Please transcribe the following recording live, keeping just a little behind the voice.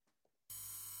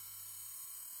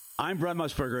I'm Brett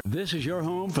Musburger. This is your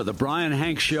home for the Bryan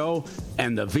Hanks Show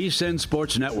and the VSiN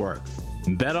Sports Network.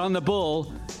 Bet on the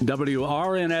Bull,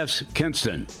 WRNF's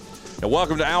Kinston. And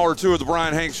welcome to Hour 2 of the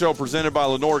Bryan Hanks Show presented by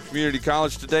Lenore Community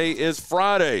College. Today is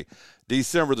Friday,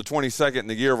 December the 22nd in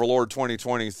the year of our Lord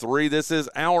 2023. This is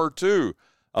Hour 2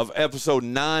 of episode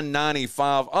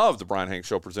 995 of the Bryan Hanks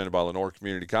Show presented by Lenore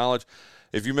Community College.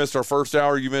 If you missed our first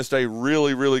hour, you missed a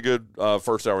really, really good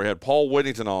first hour. We had Paul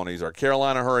Whittington on. He's our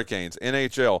Carolina Hurricanes,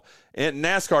 NHL, and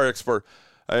NASCAR expert.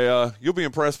 You'll be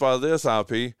impressed by this,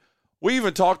 IP. We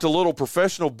even talked a little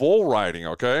professional bull riding,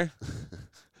 okay?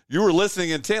 You were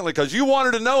listening intently because you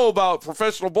wanted to know about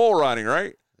professional bull riding,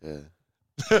 right? Yeah.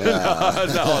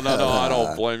 No, I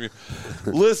don't blame you.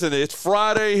 Listen, it's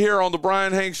Friday here on the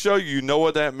Bryan Hanks Show. You know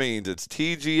what that means. It's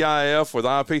TGIF with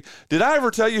IP. Did I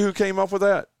ever tell you who came up with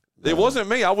that? It wasn't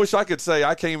me. I wish I could say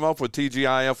I came up with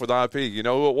TGIF with IP. You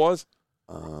know who it was?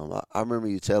 I remember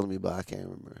you telling me, but I can't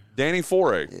remember. Danny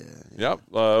Foray. Yeah.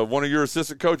 Yep. One of your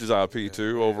assistant coaches, IP,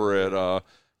 too, over at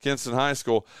Kinston High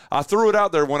School. I threw it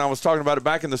out there when I was talking about it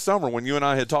back in the summer when you and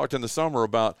I had talked in the summer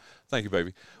about – thank you,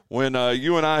 baby. When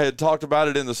you and I had talked about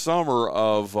it in the summer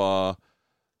of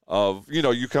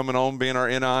you coming on, being our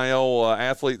NIL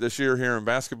athlete this year here in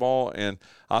basketball, and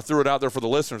I threw it out there for the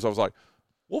listeners. I was like,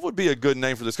 what would be a good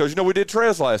name for this? Because, we did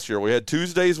Trez last year. We had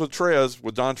Tuesdays with Trez,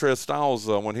 with Don Trez Styles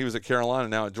when he was at Carolina,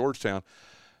 now at Georgetown.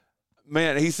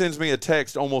 Man, he sends me a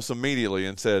text almost immediately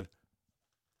and said,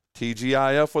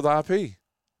 TGIF with IP.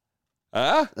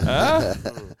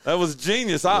 That was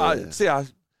genius. I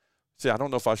don't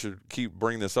know if I should keep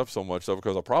bringing this up so much, though,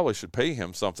 because I probably should pay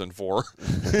him something for,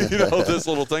 this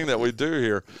little thing that we do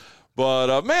here.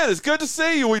 But, man, it's good to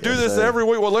see you. We do this every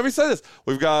week. Well, let me say this.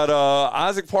 We've got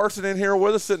Isaac Parson in here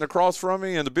with us, sitting across from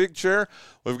me in the big chair.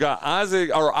 We've got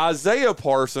Isaiah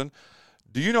Parson.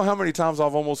 Do you know how many times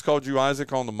I've almost called you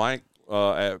Isaac on the mic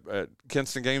at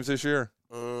Kinston games this year?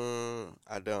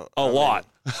 I don't. A lot.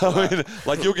 I mean,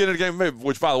 like you'll get in a game,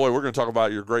 which, by the way, we're going to talk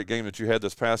about your great game that you had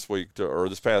this past week or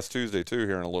this past Tuesday, too,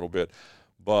 here in a little bit.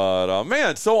 But,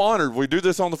 man, so honored. We do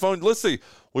this on the phone. Let's see.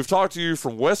 We've talked to you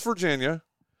from West Virginia.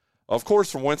 Of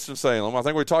course, from Winston-Salem. I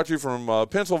think we talked to you from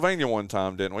Pennsylvania one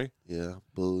time, didn't we? Yeah,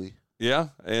 Bowie. Yeah,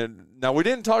 and now we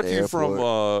didn't talk to you from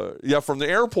the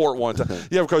airport one time.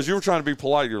 Yeah, because you were trying to be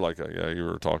polite. You're like, you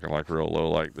were talking like real low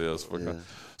like this. Yeah.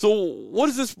 So what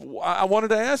is this? I wanted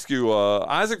to ask you,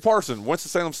 Isaac Parson,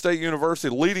 Winston-Salem State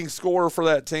University, leading scorer for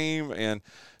that team, and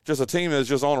just a team that's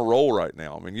just on a roll right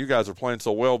now. I mean, you guys are playing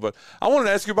so well, but I wanted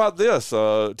to ask you about this.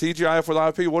 TGIF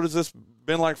with IP, what has this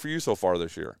been like for you so far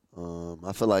this year?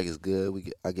 I feel like it's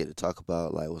good. I get to talk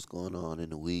about like what's going on in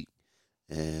the week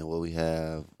and what we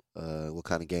have, what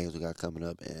kind of games we got coming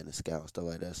up, and the scout and stuff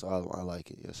like that. So I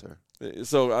like it, yes, sir.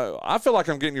 So I feel like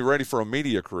I'm getting you ready for a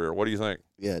media career. What do you think?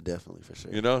 Yeah, definitely, for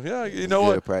sure. You know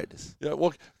what? Practice. Yeah,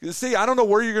 well, see, I don't know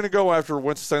where you're going to go after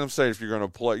Winston-Salem State if you're going to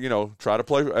play, try to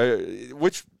play,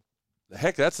 which,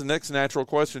 heck, that's the next natural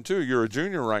question, too. You're a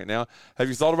junior right now. Have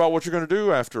you thought about what you're going to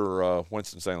do after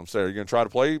Winston-Salem State? Are you going to try to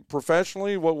play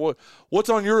professionally? What's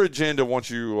on your agenda once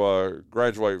you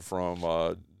graduate from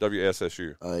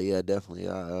WSSU? Yeah, definitely.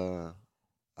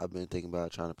 I've been thinking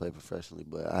about trying to play professionally,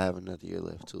 but I have another year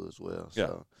left, too, as well.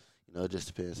 So, it just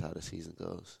depends how the season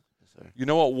goes. Yes, sir. You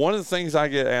know what? One of the things I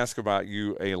get asked about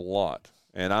you a lot,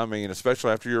 and I mean,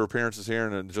 especially after your appearances here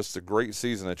and just the great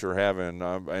season that you're having.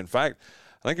 In fact,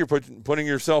 I think you're putting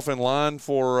yourself in line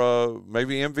for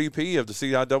maybe MVP of the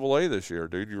CIAA this year,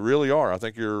 dude. You really are. I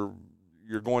think you're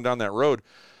going down that road.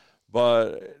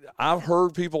 But I've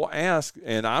heard people ask,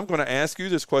 and I'm going to ask you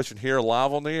this question here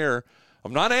live on the air.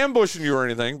 I'm not ambushing you or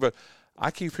anything, but I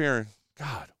keep hearing,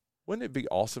 God, wouldn't it be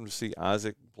awesome to see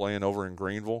Isaac playing over in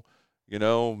Greenville?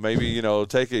 Maybe,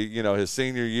 take his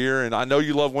senior year. And I know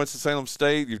you love Winston-Salem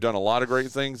State. You've done a lot of great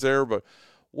things there, but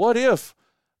what if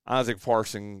Isaac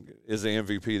Parson is the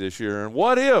MVP this year? And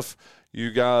what if you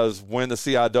guys win the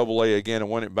CIAA again and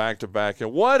win it back-to-back?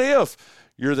 And what if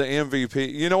you're the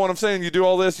MVP? You know what I'm saying? You do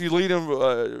all this, you lead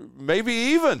them maybe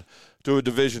even to a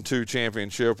Division II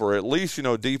championship, or at least,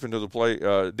 deep into the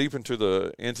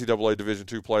NCAA Division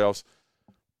II playoffs.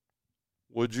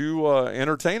 Would you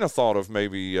entertain a thought of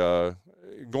maybe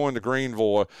going to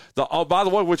Greenville? By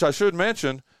the way, which I should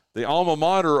mention, the alma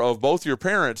mater of both your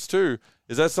parents, too.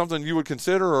 Is that something you would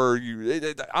consider, or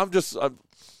I'm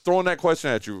throwing that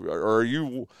question at you, or are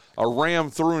you a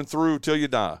Ram through and through till you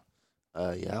die?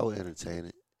 Yeah, I would entertain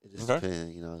it. It just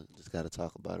depends, just got to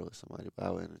talk about it with somebody, but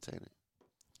I would entertain it.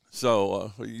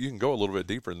 So you can go a little bit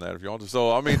deeper than that if you want to.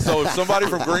 So, if somebody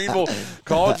from Greenville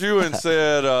called you and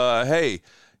said, hey,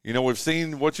 we've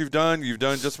seen what you've done. You've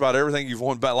done just about everything. You've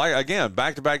won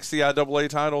back-to-back CIAA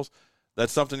titles.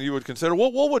 that's something you would consider?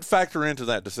 What would factor into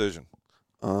that decision?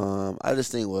 I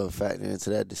just think what would factor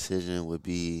into that decision would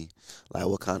be like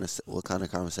what kind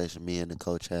of conversation me and the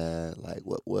coach had, like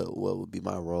what would be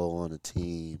my role on the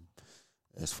team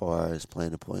as far as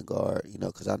playing the point guard,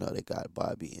 because I know they got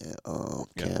Bobby and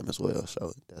Cam as well,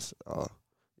 so that's all.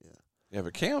 Yeah,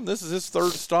 but Cam, this is his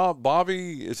third stop.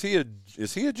 Bobby, is he a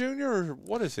junior or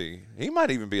what is he? He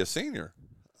might even be a senior.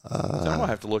 I'm gonna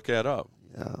have to look that up.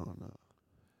 Yeah, I don't know.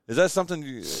 Is that something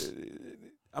you?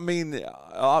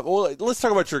 Well, let's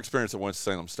talk about your experience at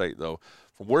Winston-Salem State, though.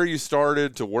 From where you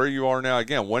started to where you are now,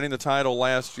 again, winning the title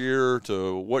last year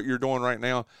to what you're doing right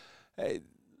now. Hey,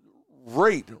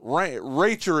 rate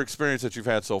your experience that you've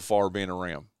had so far being a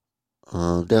Ram.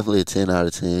 Definitely a 10 out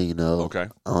of 10, Okay.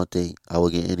 I don't think I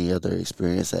would get any other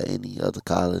experience at any other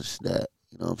college that,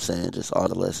 what I'm saying, just all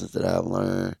the lessons that I've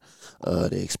learned,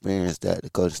 the experience that the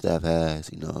coaching staff has,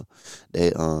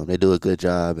 they do a good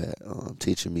job at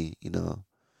teaching me,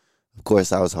 Of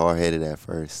course, I was hard-headed at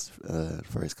first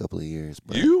couple of years.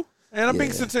 But, you? And I'm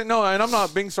being sincere. No, and I'm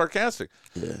not being sarcastic.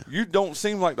 Yeah. You don't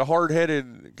seem like the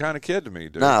hard-headed kind of kid to me,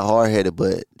 dude. Not hard-headed,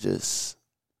 but just,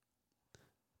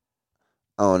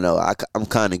 I don't know. I'm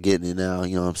kind of getting it now,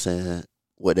 you know what I'm saying,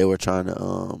 what they were trying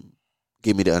to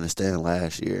get me to understand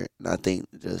last year. And I think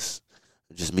just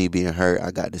me being hurt,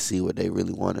 I got to see what they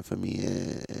really wanted from me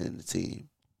and the team.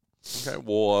 Okay,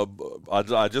 well,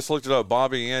 I just looked it up.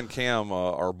 Bobby and Cam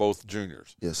are both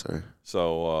juniors. Yes, sir.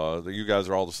 So you guys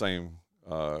are all the same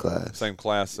class. Same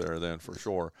class there then for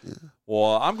sure. Yeah.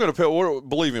 Well, I'm going to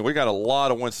believe me, we got a lot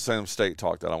of Winston-Salem State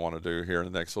talk that I want to do here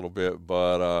in the next little bit,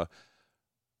 but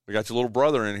we got your little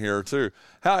brother in here too.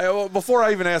 Before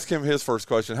I even ask him his first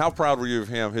question, how proud were you of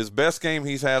him? His best game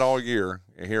he's had all year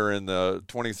here in the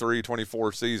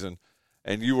 23-24 season,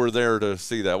 and you were there to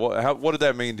see that. What did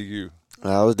that mean to you?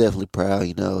 I was definitely proud.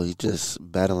 He's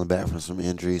just battling back from some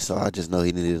injuries, so I just know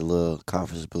he needed a little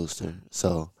confidence booster.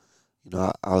 So,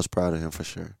 I was proud of him for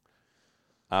sure.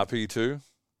 IP2,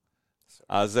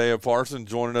 Isaiah Parson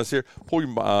joining us here. Pull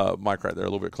your mic right there, a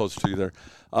little bit closer to you there.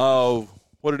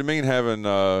 What did it mean having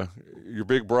your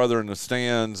big brother in the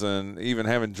stands and even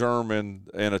having Jerm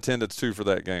in attendance too for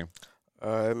that game?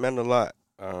 It meant a lot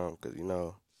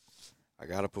because, I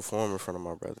got to perform in front of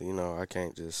my brother. I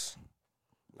can't just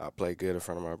not play good in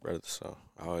front of my brother, so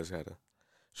I always had to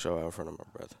show out in front of my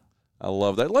brother. I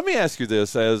love that. Let me ask you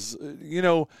this, as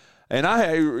and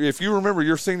if you remember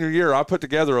your senior year, I put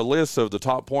together a list of the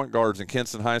top point guards in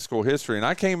Kinston High School history, and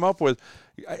I came up with,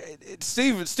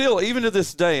 Steve, still, even to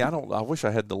this day, I wish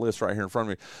I had the list right here in front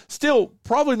of me, still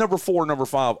probably number 4, number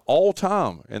 5 all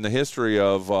time in the history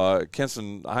of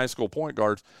Kinston High School point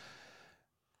guards.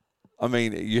 I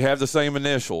mean, you have the same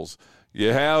initials.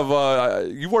 You have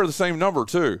you wear the same number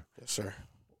too. Yes, sir.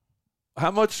 How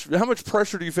much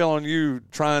pressure do you feel on you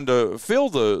trying to fill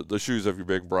the shoes of your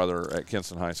big brother at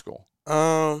Kinston High School?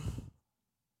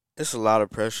 It's a lot of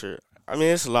pressure. I mean,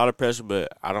 it's a lot of pressure,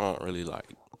 but I don't really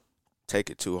take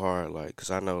it too hard,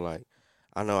 because I know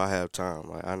I have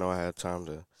time. I know I have time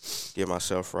to get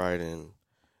myself right and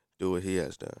do what he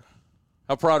has done.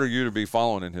 How proud are you to be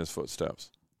following in his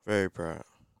footsteps? Very proud.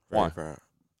 Why? Very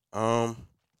proud.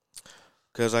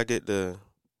 Because I get to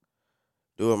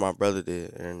do what my brother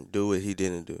did and do what he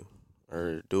didn't do,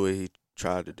 or do what he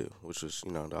tried to do, which was,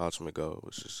 the ultimate goal,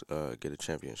 was just get a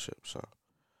championship. So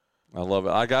I love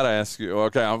it. I got to ask you.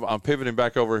 Okay, I'm pivoting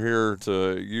back over here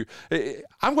to you.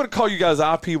 I'm going to call you guys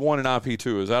IP1 and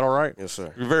IP2. Is that all right? Yes,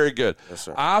 sir. You're very good. Yes,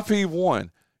 sir. IP1.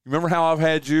 Remember how I've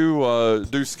had you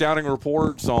do scouting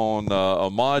reports on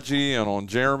Amaji and on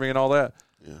Jeremy and all that?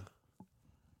 Yeah.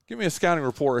 Give me a scouting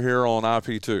report here on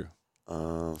IP2.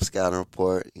 Scouting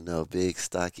report, big,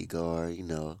 stocky guard,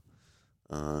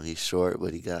 he's short,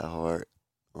 but he got heart.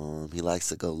 He likes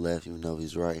to go left, even though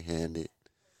he's right-handed.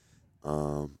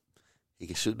 He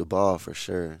can shoot the ball for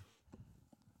sure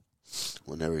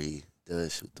whenever he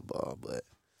does shoot the ball, but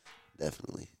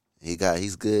definitely.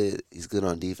 He's good. He's good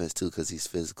on defense, too, because he's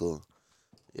physical.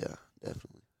 Yeah,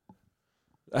 definitely.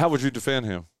 How would you defend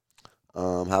him?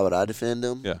 How would I defend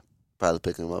him? Yeah. Probably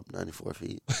picking him up 94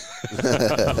 feet.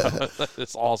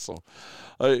 That's awesome.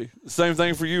 Same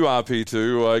thing for you,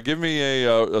 IP2. Give me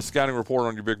a scouting report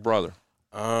on your big brother.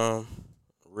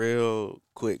 Real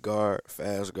quick guard,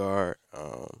 fast guard,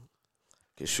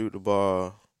 can shoot the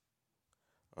ball.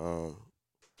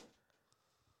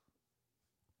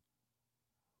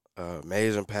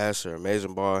 Amazing passer,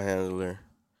 amazing ball handler,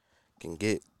 can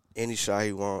get any shot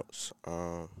he wants.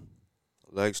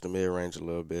 Likes the mid-range a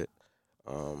little bit.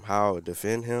 How I would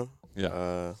defend him,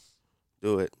 yeah.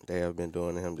 Do it. They have been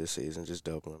doing to him this season, just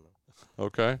doubling him.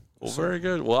 Okay. Well, very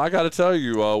good. Well, I got to tell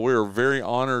you, we're very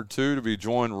honored, too, to be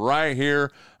joined right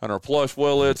here in our plush,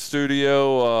 well-lit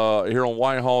studio here on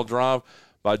Whitehall Drive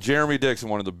by Jeremy Dixon,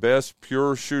 one of the best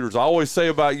pure shooters. I always say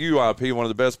about you, IP, one of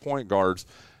the best point guards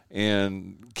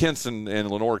in Kinston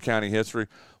and Lenoir County history,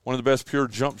 one of the best pure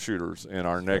jump shooters in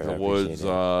our neck of the woods.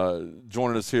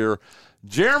 Joining us here,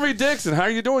 Jeremy Dixon. How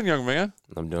are you doing, young man?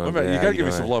 I'm doing good. You got to give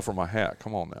me some love for my hat.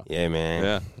 Come on now. Yeah, man.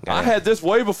 Yeah. I had this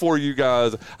way before you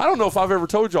guys. I don't know if I've ever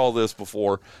told you all this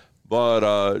before, but,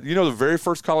 the very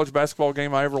first college basketball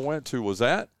game I ever went to was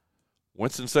at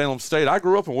Winston-Salem State. I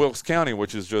grew up in Wilkes County,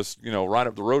 which is just, right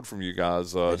up the road from you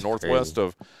guys, northwest crazy.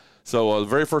 of. So the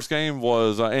very first game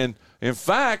was, and in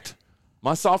fact,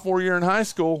 my sophomore year in high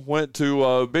school went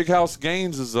to Big House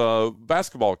Gaines'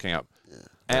 basketball camp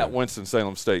at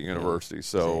Winston-Salem State University.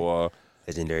 So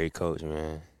legendary coach,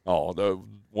 man. Oh,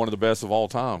 one of the best of all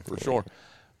time, for sure.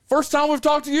 First time we've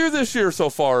talked to you this year so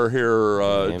far here,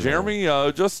 Jeremy.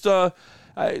 Man,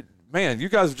 you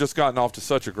guys have just gotten off to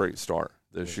such a great start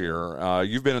this year.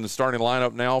 You've been in the starting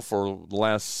lineup now for the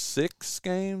last 7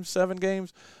 games,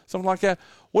 something like that.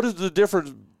 What is the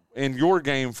difference in your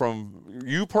game from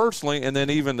you personally and then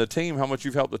even the team, how much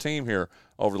you've helped the team here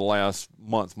over the last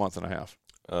month and a half?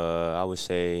 I would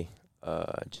say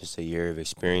just a year of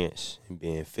experience and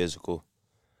being physical.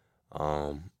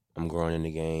 I'm growing in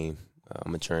the game.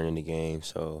 I'm maturing in the game.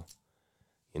 So,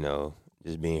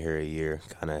 just being here a year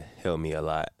kind of helped me a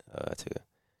lot to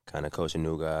kind of coaching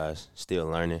new guys, still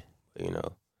learning.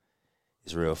 But,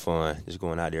 it's real fun just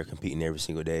going out there competing every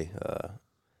single day.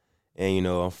 And,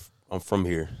 I'm from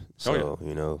here. So,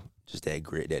 just that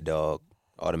grit, that dog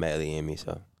automatically in me.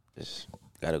 So just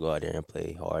got to go out there and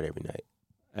play hard every night.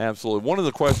 Absolutely. One of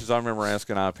the questions I remember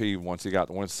asking IP once he got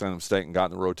to Winston-Salem State and got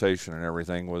in the rotation and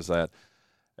everything was that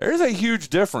there's a huge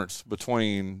difference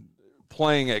between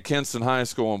playing at Kinston High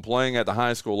School and playing at the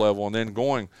high school level and then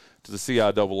going to the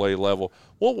CIAA level.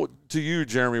 To you,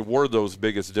 Jeremy, were those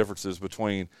biggest differences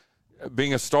between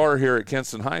being a star here at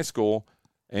Kinston High School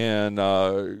and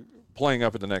playing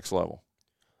up at the next level?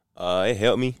 It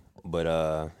helped me, but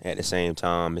at the same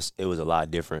time, it was a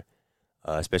lot different,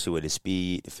 especially with the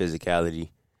speed, the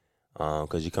physicality.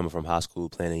 Because you're coming from high school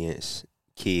playing against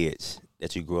kids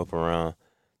that you grew up around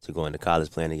to going to college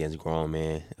playing against grown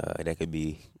men that could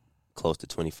be close to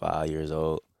 25 years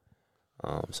old.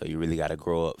 So you really got to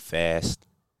grow up fast.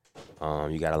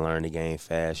 You got to learn the game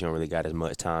fast. You don't really got as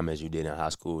much time as you did in high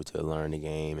school to learn the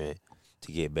game and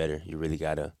to get better. You really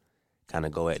got to kind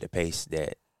of go at the pace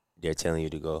that they're telling you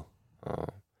to go.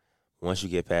 Once you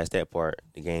get past that part,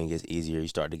 the game gets easier. You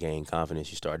start to gain confidence.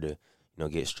 You start to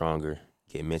get stronger,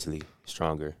 get mentally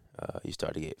stronger. You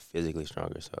start to get physically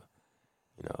stronger. So,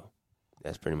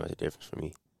 that's pretty much the difference for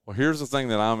me. Well, here's the thing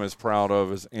that I'm as proud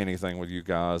of as anything with you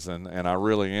guys, and I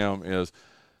really am, is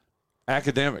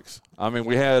academics. I mean,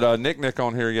 we had Nick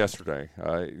on here yesterday,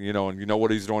 and you know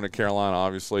what he's doing at Carolina,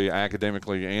 obviously,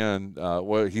 academically, and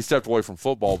he stepped away from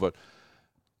football, but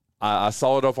I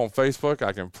saw it up on Facebook.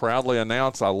 I can proudly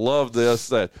announce, I love this,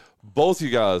 that both you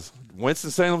guys,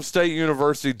 Winston-Salem State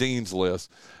University Dean's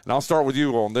List, and I'll start with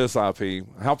you on this, IP.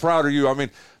 How proud are you? I mean,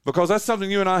 because that's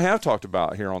something you and I have talked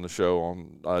about here on the show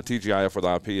on TGIF with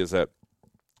IP is that,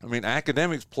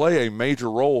 academics play a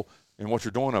major role in what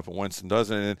you're doing up at Winston,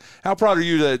 doesn't it? And how proud are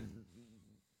you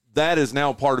that is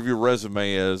now part of your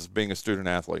resume as being a student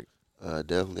athlete?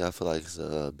 Definitely. I feel like it's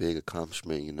a big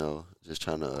accomplishment, just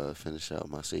trying to finish out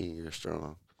my senior year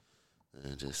strong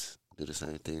and just do the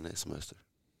same thing next semester.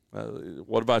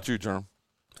 What about you, Jerm?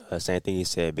 Same thing you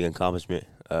said, big accomplishment,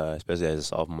 especially as a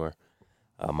sophomore.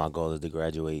 My goal is to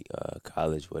graduate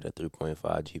college with a 3.5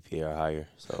 GPA or higher.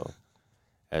 So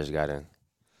I just got to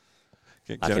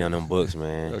knock it on them books,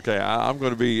 man. Okay, I'm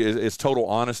going to be – it's total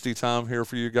honesty time here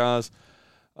for you guys.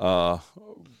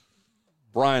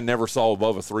 Bryan never saw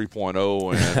above a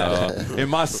 3.0 and in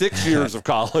my 6 years of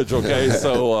college, okay?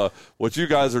 So what you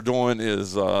guys are doing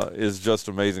is just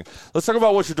amazing. Let's talk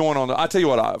about what you're doing I tell you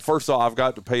what, first off, I've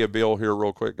got to pay a bill here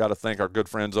real quick. Got to thank our good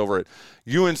friends over at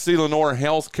UNC Lenoir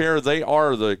Healthcare. They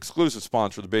are the exclusive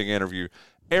sponsor of the big interview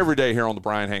every day here on the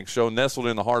Bryan Hanks Show, nestled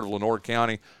in the heart of Lenoir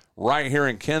County, right here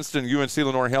in Kinston. UNC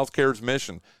Lenoir Healthcare's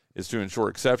mission is to ensure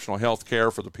exceptional health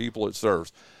care for the people it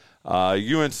serves.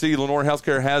 UNC Lenoir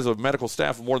Healthcare has a medical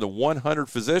staff of more than 100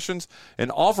 physicians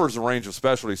and offers a range of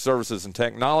specialty services and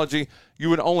technology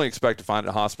you would only expect to find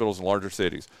at hospitals in larger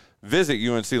cities. visit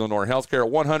UNC Lenore Healthcare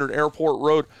at 100 Airport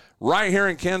Road right here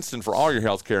in Kinston for all your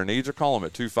healthcare needs, or call them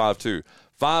at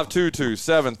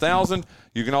 252-522-7000.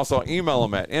 You can also email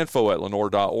them at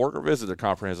info@lenore.org or visit their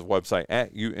comprehensive website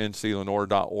at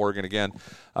unclenore.org. And again,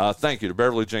 thank you to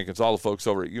Beverly Jenkins, all the folks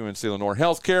over at UNC Lenore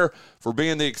Healthcare for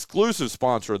being the exclusive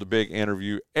sponsor of the big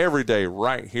interview every day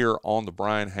right here on the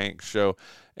Bryan Hanks Show.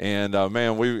 And,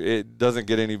 man, it doesn't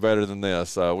get any better than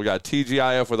this. We got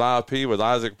TGIF with IP with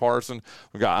Isaac Parson.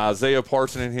 We got Isaiah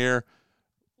Parson in here,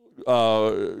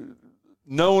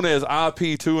 known as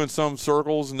IP2 in some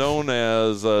circles, known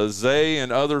as Zay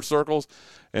in other circles.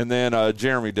 And then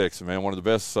Jeremy Dixon, man, one of the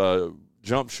best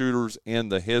jump shooters in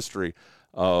the history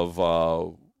of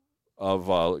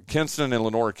Kinston and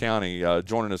Lenore County,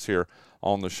 joining us here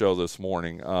on the show this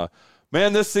morning.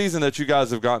 Man, this season that you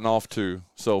guys have gotten off to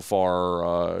so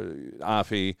far,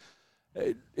 IP,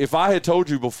 if I had told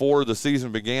you before the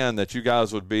season began that you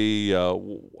guys would be,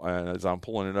 as I'm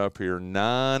pulling it up here,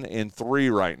 9-3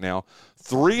 right now,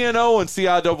 3-0 in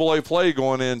CIAA play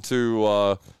going into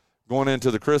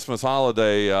the Christmas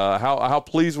holiday, how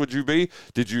pleased would you be?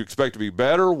 Did you expect to be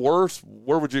better, worse?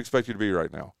 Where would you expect you to be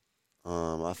right now?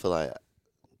 I feel like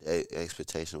the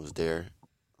expectation was there.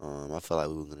 I feel like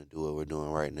we were going to do what we're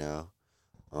doing right now.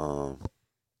 I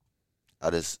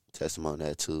just testimony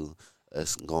that too.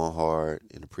 Us going hard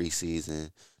in the preseason,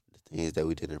 the things that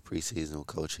we did in the preseason with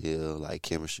Coach Hill, like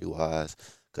chemistry-wise,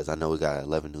 because I know we got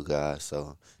 11 new guys.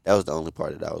 So that was the only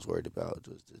part that I was worried about,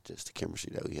 was just the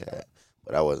chemistry that we had.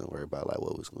 But I wasn't worried about like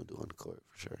what we was going to do on the court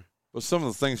for sure. Well, some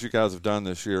of the things you guys have done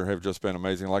this year have just been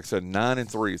amazing. Like I said, 9-3,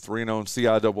 3-0 in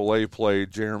CIAA play.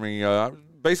 Jeremy,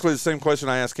 basically the same question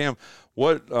I asked him.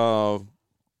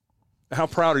 How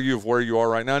proud are you of where you are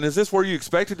right now? And is this where you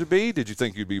expected to be? Did you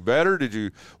think you'd be better?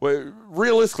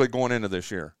 Realistically going into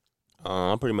this year?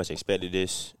 I pretty much expected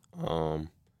this,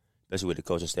 especially with the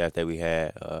coaching staff that we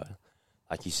had.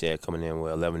 Like you said, coming in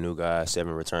with 11 new guys,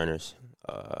 7 returners.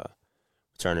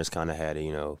 Returners kind of had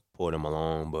to, pull them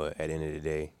along, but at the end of the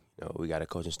day, we got a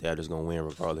coaching staff that's going to win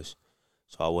regardless.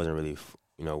 So I wasn't really,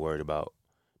 worried about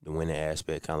the winning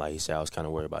aspect. Kind of like he said, I was kind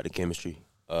of worried about the chemistry.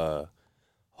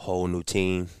 Whole new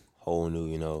team. Whole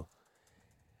new,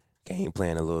 game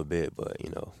plan a little bit, but,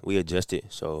 we adjusted,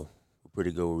 so we're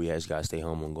pretty good where we just got to stay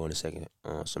home and go in the second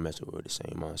semester with the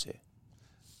same mindset.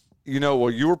 Well,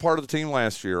 you were part of the team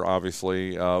last year,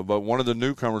 obviously, but one of the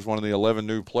newcomers, one of the 11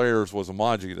 new players was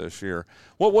Amaji this year.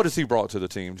 What has he brought to the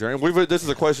team, Jeremy? This is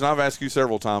a question I've asked you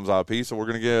several times, IP, so we're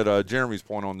going to get Jeremy's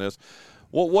point on this.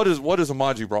 What has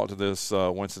Amaji brought to this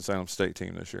Winston-Salem State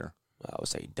team this year? I would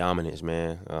say dominance,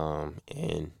 man,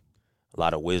 and a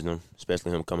lot of wisdom,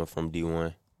 especially him coming from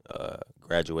D1,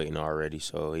 graduating already.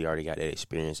 So he already got that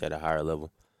experience at a higher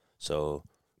level. So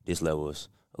this level is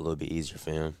a little bit easier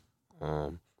for him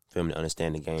to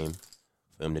understand the game,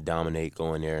 for him to dominate,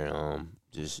 go in there,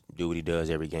 just do what he does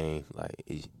every game. Like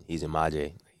he's in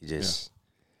Maje. He's just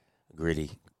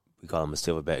gritty. We call him a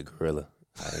silverback gorilla.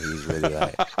 He's really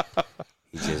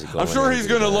he's just going. I'm sure he's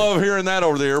going to love hearing that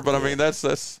over there. But I mean,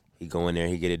 that's. He go in there,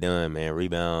 he get it done, man.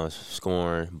 Rebounds,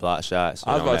 scoring, block shots.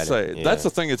 I was about to say, that's the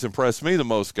thing that's impressed me the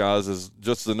most, guys, is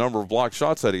just the number of block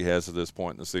shots that he has at this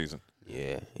point in the season.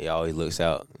 Yeah, he always looks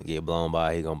out. Get blown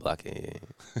by, he going to block it.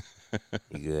 Yeah.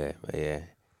 He good. But, yeah,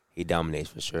 he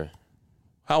dominates for sure.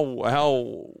 How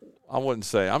I wouldn't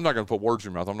say, I'm not going to put words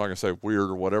in your mouth. I'm not going to say weird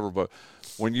or whatever, but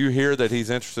when you hear that he's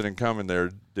interested in coming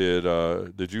there,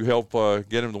 did you help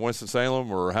get him to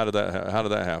Winston-Salem, or how did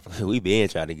that happen? We been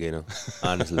trying to get him,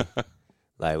 honestly.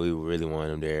 Like, we really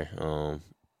wanted him there. Well,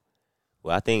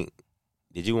 I think,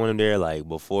 did you want him there, like,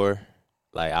 before,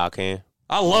 like, Alcan?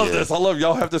 I love this. I love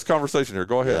y'all have this conversation here.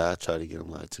 Go ahead. Yeah, I tried to get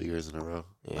him like 2 years in a row.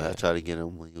 Yeah. I tried to get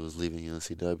him when he was leaving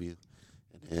UNCW.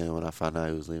 And then when I found out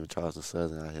he was leaving Charleston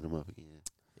Southern, I hit him up again.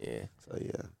 Yeah. So,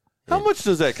 yeah. How much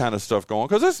does that kind of stuff go on?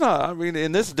 Because it's not, I mean,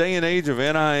 in this day and age of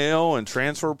NIL and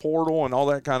transfer portal and all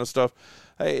that kind of stuff,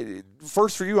 hey,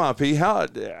 first for you, IP,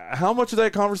 how much of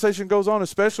that conversation goes on,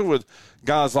 especially with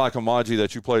guys like Amaji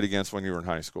that you played against when you were in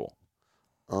high school?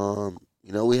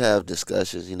 We have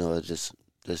discussions,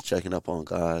 just checking up on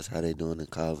guys, how they doing in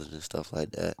college and stuff like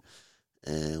that.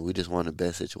 And we just want the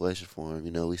best situation for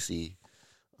them. We see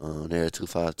they're a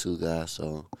 252 guy,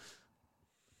 so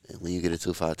and when you get a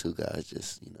 252 guy, it's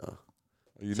just,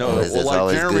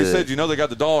 like Jeremy said, they got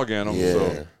the dog in them.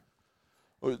 Yeah.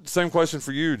 So. Same question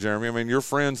for you, Jeremy. I mean, your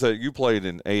friends that you played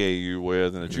in AAU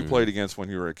with and that you played against when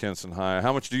you were at Kinston High,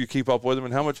 how much do you keep up with them,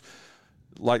 and how much,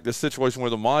 like this situation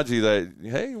with Amaji, that,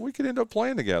 hey, we could end up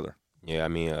playing together? Yeah, I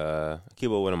mean, I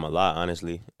keep up with him a lot,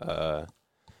 honestly.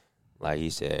 like he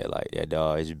said, like that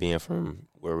dog is being from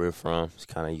where we're from. It's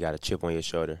kind of, you got a chip on your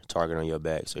shoulder, target on your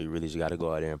back. So you really just got to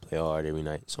go out there and play hard every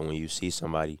night. So when you see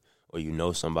somebody or you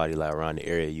know somebody like around the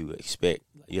area, you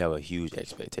have a huge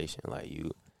expectation. Like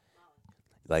you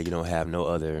don't have no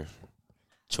other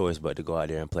choice but to go out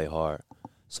there and play hard.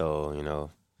 So, you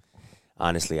know,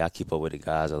 honestly, I keep up with the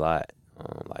guys a lot.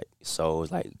 Like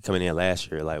coming in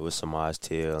last year, like with Samaj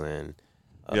Till and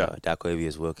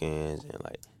Daquavius Wilkins and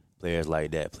like players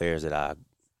like that, players that I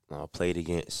played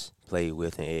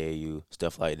with in AAU,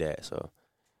 stuff like that. So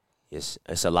it's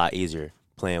a lot easier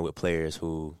playing with players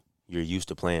who you're used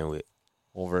to playing with.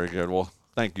 Well, very good. Well,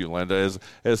 thank you, Linda.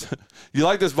 As you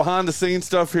like this behind-the-scenes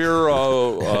stuff here,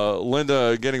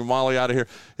 Linda getting Molly out of here,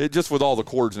 it just with all the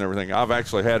cords and everything. I've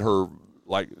actually had her,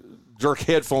 like, jerk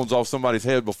headphones off somebody's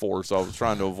head before, so I was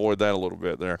trying to avoid that a little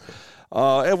bit there.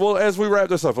 And well, as we wrap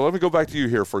this up, let me go back to you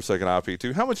here for a second,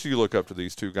 IP2. How much do you look up to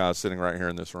these two guys sitting right here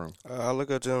in this room? I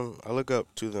look up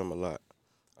to them a lot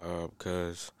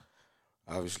because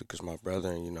my brother,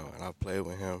 and and I played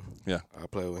with him. Yeah, I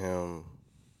played with him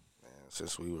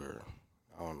since we were,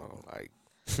 I don't know, like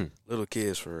little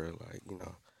kids for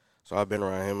real, So I've been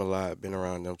around him a lot, been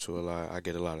around them too a lot. I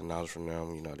get a lot of knowledge from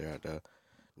them. They're at the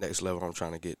next level I'm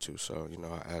trying to get to. So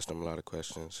I asked them a lot of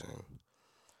questions and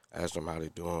asked them how they're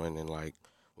doing and like,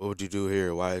 what would you do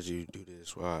here? Why did you do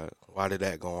this? Why did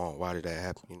that go on? Why did that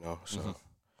happen? So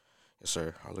yes,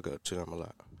 sir. I look up to them a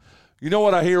lot. You know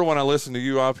what I hear when I listen to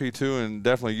you, IP2, and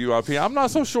definitely you, IP? I'm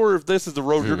not so sure if this is the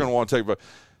road you're going to want to take, but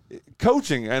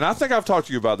coaching, and I think I've talked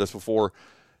to you about this before,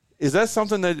 is that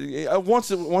something that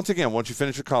once you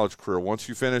finish your college career, once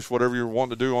you finish whatever you're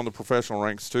wanting to do on the professional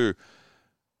ranks too,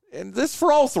 and this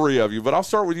for all three of you, but I'll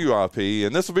start with you, IP,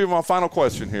 and this will be my final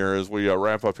question here as we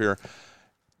wrap up here.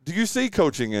 Do you see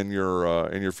coaching in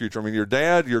your future? I mean, your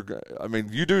dad,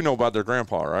 you do know about their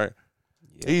grandpa, right?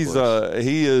 Yeah,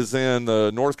 he is in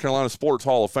the North Carolina Sports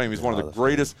Hall of Fame. He's one of the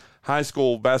greatest high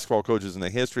school basketball coaches in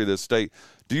the history of this state.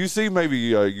 Do you see maybe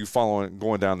you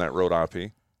going down that road,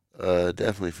 IP?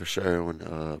 Definitely, for sure.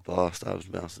 When ball stops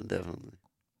bouncing, definitely.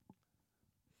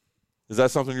 Is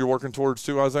that something you're working towards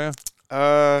too, Isaiah?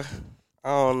 I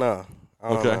don't know.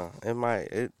 It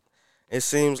might. It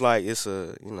seems like it's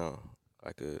a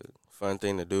like a fun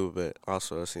thing to do, but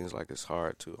also it seems like it's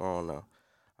hard to. I don't know.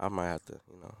 I might have to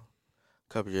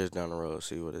a couple years down the road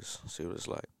see what it's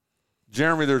like.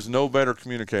 Jeremy, there's no better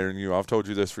communicator than you. I've told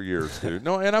you this for years, dude.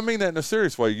 No, and I mean that in a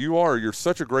serious way. You're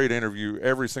such a great interview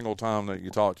every single time that you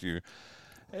talk to you.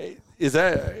 Is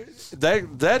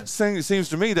that thing, seems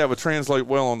to me that would translate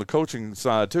well on the coaching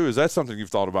side too. Is that something you've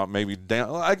thought about maybe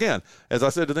down, again, as I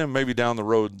said to them, maybe down the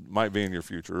road might be in your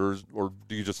future, or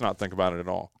do you just not think about it at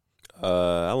all?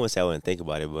 I wouldn't say I wouldn't think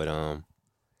about it, but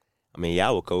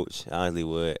I would coach. I honestly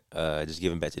would. Just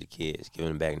giving back to the kids, giving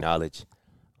them back knowledge,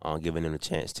 giving them a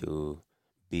chance to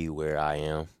be where I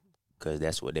am, because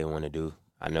that's what they want to do.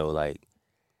 I know,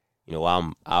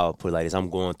 I'll put it like this. I'm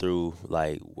going through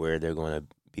where they're going to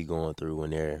be going through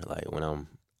when I'm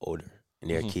older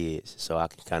and they're kids, so I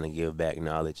can kind of give back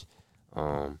knowledge,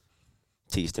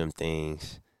 teach them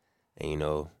things, and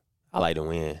I like to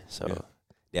win, so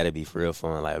that'd be for real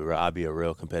fun. I'll be a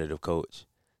real competitive coach,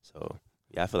 so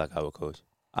I feel like I would coach.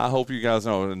 I hope you guys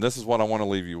know, and this is what I want to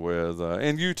leave you with,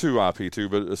 and you too, IP too,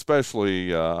 but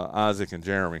especially Isaac and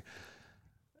Jeremy,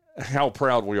 how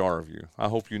proud we are of you. I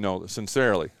hope you know that.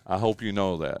 Sincerely, I hope you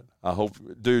know that. I hope,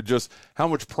 dude, just how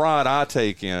much pride I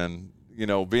take in,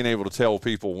 being able to tell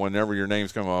people whenever your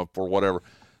names come up or whatever,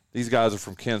 these guys are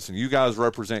from Kinston. You guys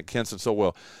represent Kinston so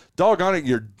well. Doggone it,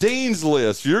 your Dean's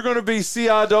List, you're going to be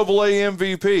CIAA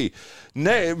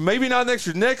MVP. Maybe not next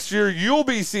year. Next year, you'll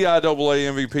be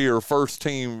CIAA MVP or first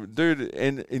team. Dude,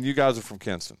 and you guys are from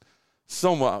Kinston.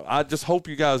 So much. I just hope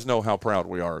you guys know how proud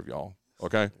we are of y'all,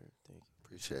 okay?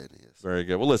 Appreciate it. Yes. Very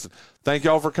good. Well, listen, thank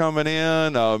y'all for coming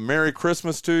in. Merry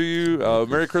Christmas to you.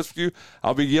 Merry Christmas to you.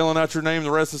 I'll be yelling out your name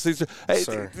the rest of the season. Hey,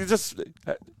 just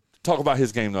talk about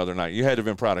his game the other night. You had to have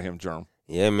been proud of him, Jerm.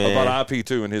 Yeah, man. About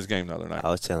IP2 and his game the other night.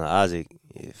 I was telling Isaac,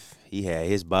 if he had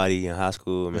his body in high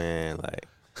school, man,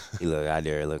 he looked out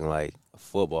there looking like a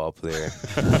football player.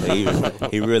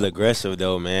 He real aggressive,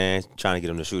 though, man, trying to get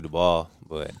him to shoot the ball.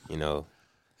 But,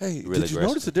 Hey, really did you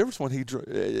notice the difference when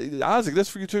Isaac, this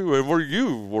for you too, and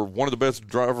you were one of the best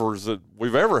drivers that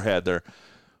we've ever had there.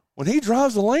 When he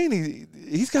drives the lane,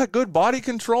 he's got good body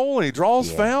control and he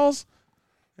draws fouls.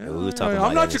 Yeah,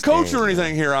 I'm not your coach or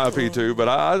anything here, IP2, but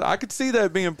I could see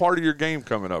that being part of your game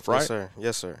coming up, right? Yes, sir.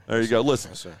 Yes, sir. There you go.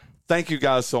 Listen, yes, sir. Thank you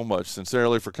guys so much,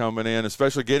 sincerely, for coming in,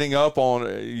 especially getting up on.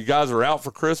 You guys are out for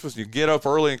Christmas. You get up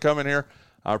early and come in here.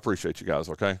 I appreciate you guys,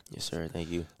 okay? Yes, sir.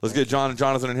 Thank you. Let's get John and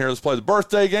Jonathan in here. Let's play the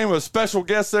birthday game with a special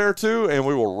guest there, too, and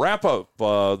we will wrap up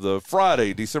the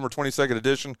Friday, December 22nd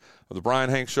edition of the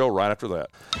Bryan Hanks Show right after that.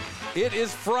 It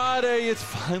is Friday. It's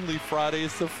finally Friday.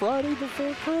 It's the Friday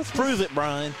before Christmas. Prove it,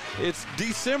 Brian. It's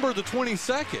December the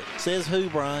 22nd. Says who,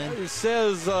 Brian? It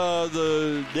says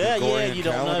the Yeah, you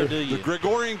don't know, do you? The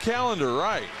Gregorian calendar,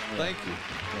 right. Yeah. Thank you.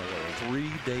 3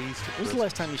 days to Christmas. When's the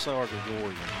last time you saw our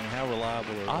Gregorian? And how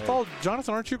reliable are I they? thought,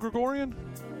 Jonathan, aren't you Gregorian?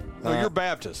 No, you're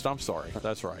Baptist. I'm sorry.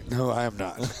 That's right. No, I am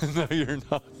not. No, you're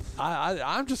not.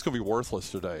 I'm just going to be worthless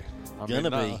today. Be.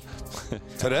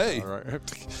 Today. All right.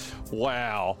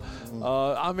 Wow.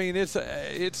 I mean, it's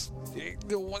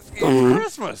Mm-hmm.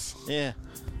 Christmas. Yeah.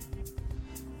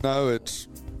 No, it's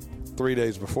 3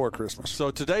 days before Christmas.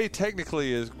 So today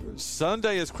technically is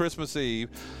Sunday is Christmas Eve.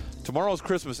 Tomorrow's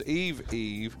Christmas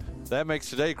Eve. That makes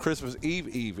today Christmas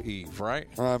Eve, right?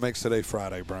 It makes today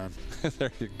Friday, Brian.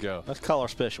 There you go. Let's call our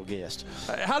special guest.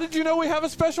 How did you know we have a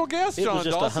special guest, It John was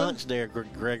just Dawson? a hunch there,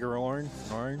 Gregor Orrin.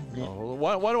 Yeah. Oh,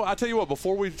 why don't I tell you what?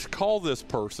 Before we call this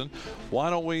person, why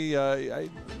don't we?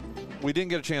 We didn't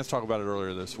get a chance to talk about it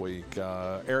earlier this week.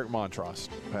 Eric Montross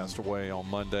passed away on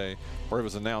Monday, or it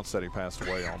was announced that he passed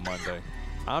away on Monday.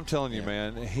 I'm telling you,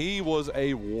 man, he was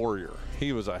a warrior.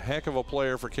 He was a heck of a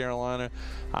player for Carolina.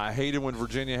 I hated when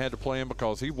Virginia had to play him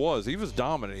because he was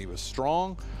dominant. He was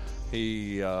strong.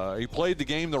 He played the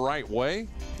game the right way.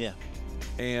 Yeah.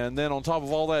 And then on top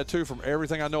of all that, too, from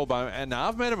everything I know about him, and now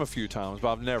I've met him a few times,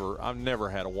 but I've never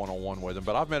had a one-on-one with him,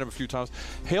 but I've met him a few times.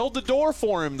 Held the door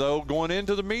for him, though, going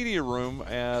into the media room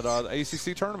at the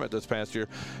ACC tournament this past year.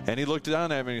 And he looked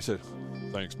down at me and he said,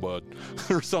 "Thanks, bud,"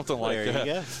 or something like There that.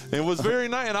 you go. It was very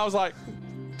nice. And I was like,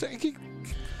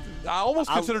 I almost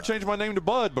considered changing my name to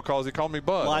Bud because he called me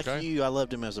Bud. Like okay? you, I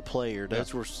loved him as a player.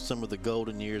 Those were some of the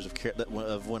golden years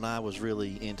of when I was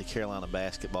really into Carolina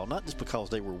basketball. Not just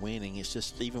because they were winning. It's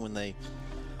just even when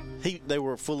they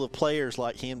were full of players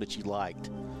like him that you liked.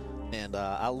 And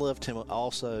I loved him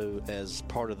also as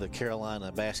part of the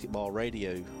Carolina basketball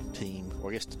radio team, or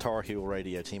I guess the Tar Heel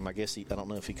radio team. I don't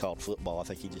know if he called football. I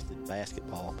think he just did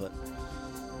basketball. But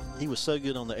he was so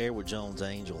good on the air with Jones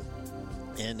Angel.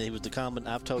 And he was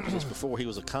I've told you this before, he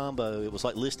was a combo. It was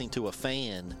like listening to a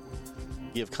fan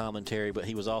give commentary, but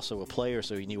he was also a player,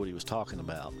 so he knew what he was talking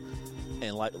about.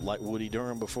 And like Woody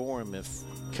Durham before him, if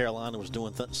Carolina was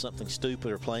doing something stupid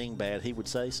or playing bad, he would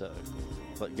say so.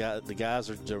 But the guys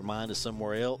are their mind is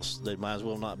somewhere else. They might as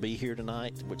well not be here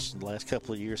tonight, which in the last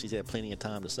couple of years he's had plenty of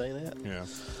time to say that. Yeah.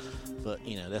 But,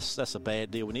 that's a bad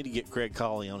deal. We need to get Greg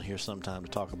Cawley on here sometime to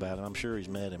talk about it. I'm sure he's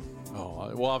met him.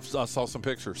 Oh, well, I saw some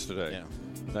pictures today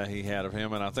that he had of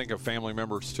him, and I think of family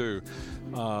members, too.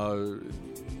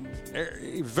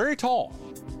 Very tall.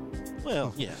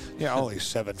 Well, yeah. Yeah, only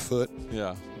 7 foot.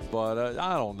 Yeah, but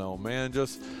I don't know, man.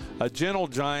 Just a gentle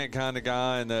giant kind of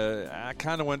guy, and I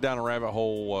kind of went down a rabbit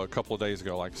hole a couple of days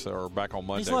ago, like I said, or back on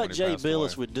Monday. He's like when he Jay passed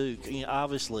Billis away. with Duke.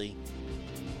 Obviously,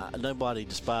 nobody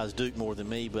despised Duke more than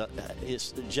me, but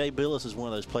Jay Billis is one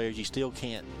of those players you still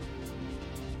can't.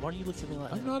 Why are you looking at me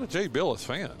like that? I'm not a Jay Billis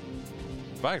fan.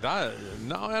 In fact, I'm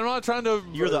not trying to.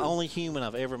 You're the only human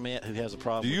I've ever met who has a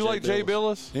problem. Do you with like Jay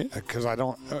Billis? Yeah, because I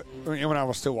don't. When I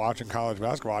was still watching college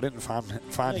basketball, I didn't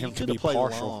find him to be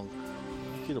partial.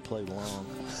 You could have played along.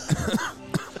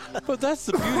 But that's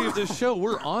the beauty of this show.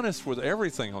 We're honest with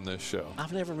everything on this show.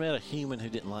 I've never met a human who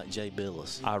didn't like Jay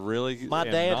Billis. I really am not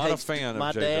a fan of Jay Billis.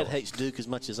 My dad hates Duke as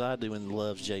much as I do and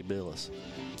loves Jay Billis.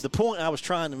 The point I was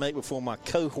trying to make before my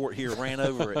cohort here ran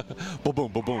over it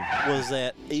boom, was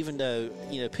that even though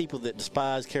people that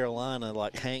despise Carolina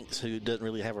like Hanks, who doesn't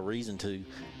really have a reason to,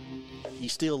 you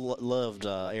still loved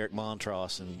Eric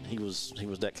Montross, and he was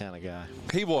that kind of guy.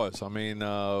 He was. I mean,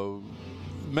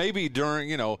 maybe during,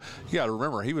 you got to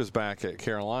remember, he was back at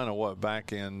Carolina,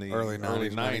 back in the early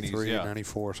 90s, 93, yeah.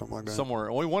 94, something like that.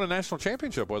 Somewhere. We won a national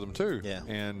championship with him, too. Yeah.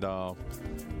 And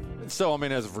so, I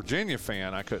mean, as a Virginia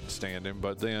fan, I couldn't stand him.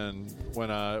 But then when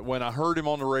I heard him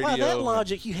on the radio. By that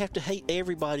logic, you have to hate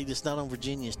everybody that's not on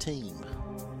Virginia's team,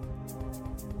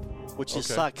 which is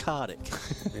psychotic.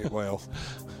 Well.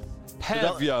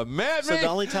 Have you met me? So the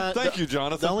only time, Thank you,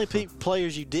 Jonathan. The only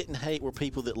players you didn't hate were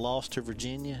people that lost to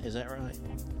Virginia. Is that right?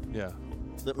 Yeah.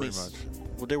 That pretty means, much.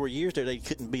 Well, there were years there they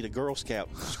couldn't beat a Girl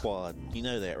Scout squad. You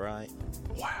know that, right?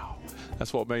 Wow.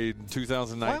 That's what made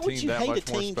 2019 Why would you that hate much a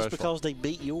team more special. just because they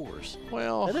beat yours?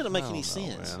 Well, that doesn't make I any don't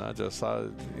know, sense. Man,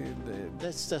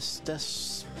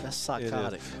 That's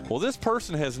psychotic. Well, this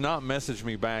person has not messaged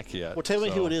me back yet. Well, tell me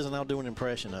who it is, and I'll do an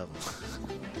impression of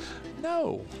him.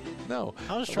 No. No.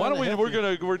 Why don't we?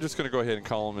 We're just gonna go ahead and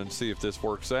call him and see if this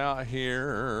works out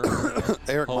here.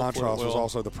 Eric Montross was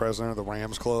also the president of the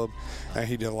Rams Club, and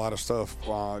he did a lot of stuff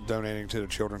donating to the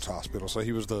Children's Hospital. So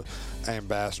he was the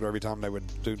ambassador. Every time they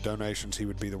would do donations, he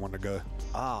would be the one to go.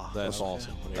 That's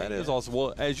awesome. That is awesome.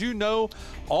 Well, as you know,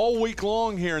 all week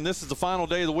long here, and this is the final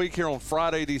day of the week here on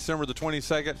Friday, December the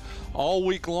 22nd. All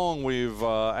week long, we've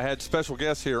had special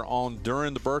guests here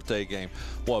during the birthday game.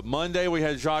 Monday we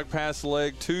had Jacques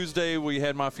Passeleg. Tuesday we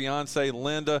had my fiance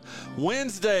Linda.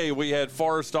 Wednesday we had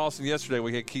Forrest Dawson. Yesterday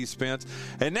we had Keith Spence.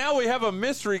 And now we have a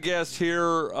mystery guest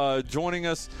here joining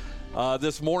us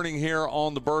this morning here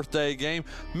on the birthday game.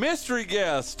 Mystery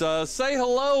guest, say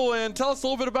hello and tell us a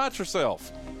little bit about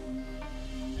yourself.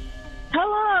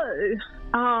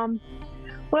 Hello.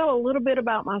 Well, a little bit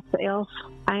about myself.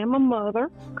 I am a mother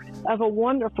of a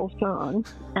wonderful son,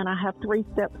 and I have 3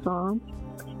 stepsons.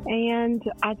 And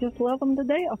I just love them to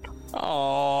death.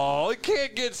 Oh, it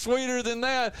can't get sweeter than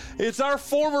that. It's our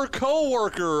former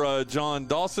co-worker, John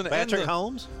Dawson. Patrick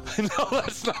Holmes? No,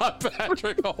 that's not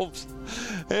Patrick Holmes.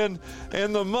 And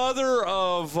the mother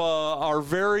of our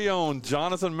very own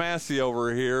Jonathan Massey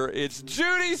over here. It's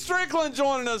Judy Strickland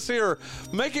joining us here,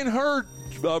 making her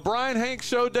Bryan Hanks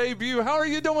Show debut. How are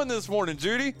you doing this morning,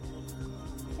 Judy?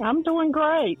 I'm doing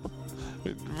great.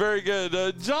 Very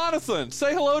good. Jonathan,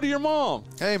 say hello to your mom.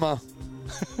 Hey, Mom.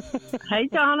 Hey,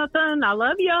 Jonathan. I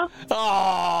love you.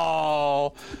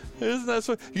 Oh, isn't that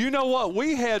sweet? You know what?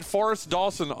 We had Forrest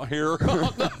Dawson here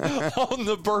on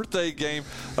the birthday game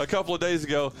a couple of days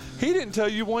ago. He didn't tell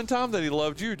you one time that he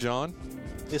loved you, John.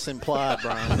 It's implied,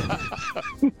 Bryan.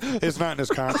 It's not in his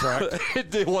contract.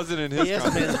 It wasn't in his He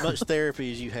contract. hasn't been as much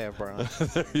therapy as you have, Bryan.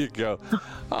 There you go.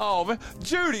 Oh, man.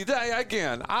 Judy,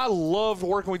 again, I loved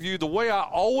working with you. The way I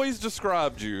always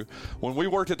described you when we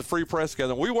worked at the Free Press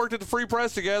together. We worked at the Free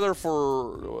Press together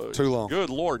for too long. Good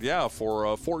Lord, yeah,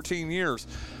 for 14 years.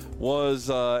 Was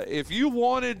if you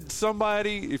wanted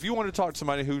to talk to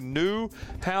somebody who knew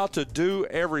how to do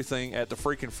everything at the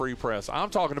freaking Free Press.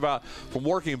 I'm talking about from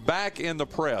working back in the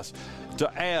press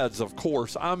to ads, of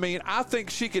course. I mean, I think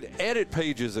she could edit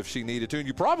pages if she needed to, and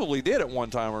you probably did at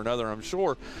one time or another, I'm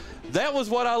sure. That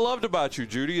was what I loved about you,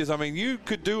 Judy, is, I mean, you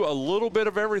could do a little bit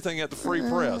of everything at the Free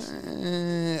Press.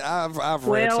 I've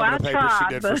read some of the papers she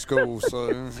did for school,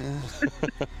 so...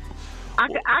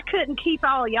 I couldn't keep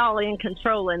all y'all in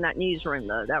control in that newsroom,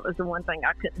 though. That was the one thing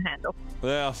I couldn't handle.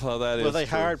 Yeah, so that is. Well, they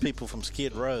true. hired people from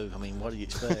Skid Row. I mean, what do you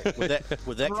expect with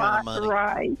that kind of money?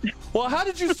 Right. Well, how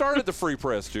did you start at the Free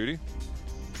Press, Judy?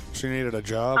 She needed a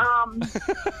job.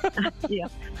 Yeah.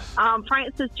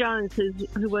 Francis Jones, who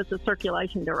was the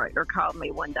circulation director, called me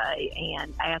one day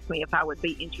and asked me if I would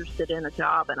be interested in a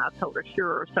job, and I told her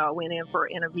sure. So I went in for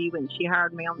an interview, and she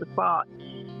hired me on the spot.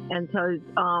 And so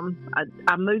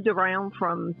I moved around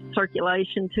from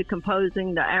circulation to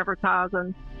composing to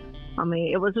advertising. I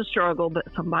mean, it was a struggle, but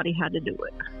somebody had to do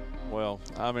it. Well,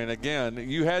 I mean, again,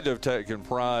 you had to have taken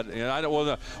pride. And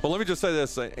well, let me just say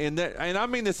this, and I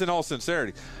mean this in all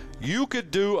sincerity. You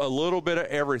could do a little bit of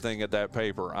everything at that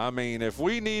paper. I mean, if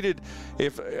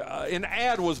an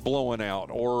ad was blowing out,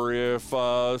 or if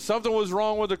something was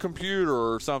wrong with the computer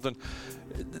or something,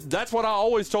 that's what I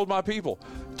always told my people.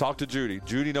 Talk to Judy.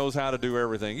 Judy knows how to do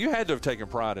everything. You had to have taken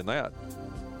pride in that.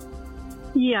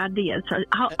 Yeah, I did. So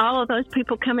all of those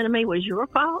people coming to me was your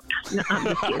fault? No, I'm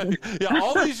just kidding. Yeah,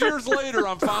 all these years later,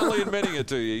 I'm finally admitting it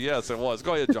to you. Yes, it was.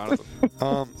 Go ahead, Jonathan.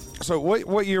 So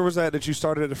what year was that you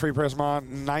started at the Free Press,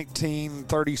 Mom?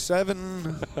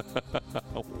 1937?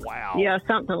 Wow. Yeah,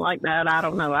 something like that. I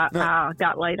don't know. I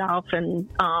got laid off in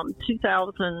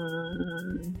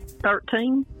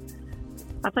 2013.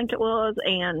 I think it was,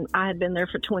 and I had been there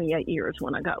for 28 years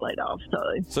when I got laid off.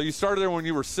 So you started there when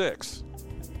you were 6?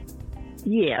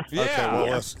 Yes. Yeah. Okay,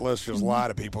 well, let's just lie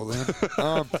to people then.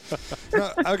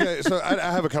 Okay, so I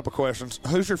have a couple questions.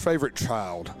 Who's your favorite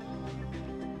child?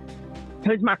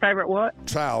 Who's my favorite what?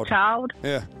 Child. Child?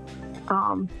 Yeah.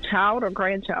 Child or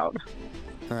grandchild?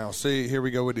 Now, see, here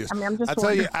we go with this. I mean, I'm just I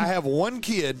tell you, I have one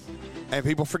kid, and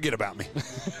people forget about me.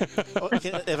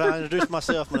 If I introduce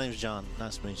myself, my name's John.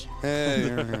 Nice to meet you.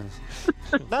 Hey.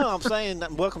 No, I'm saying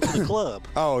welcome to the club.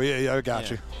 Oh, yeah, I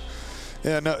got you.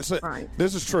 Yeah, no, so Right.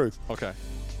 This is true. Okay.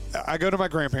 I go to my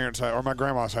grandparents' house or my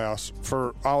grandma's house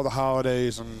for all the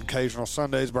holidays and occasional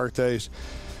Sundays, birthdays.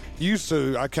 Used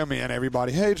to, I come in,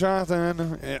 everybody, hey,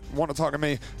 Jonathan, want to talk to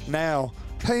me. Now,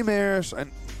 hey, Maris,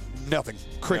 and nothing.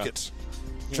 Crickets.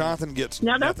 Yeah. Jonathan gets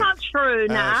No, that's nothing. not true.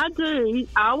 Now, I do.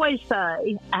 I always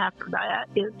say after that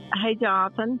is, hey,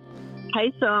 Jonathan,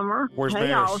 hey, Summer, Where's hey,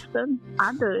 Maris? Austin.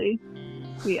 I do.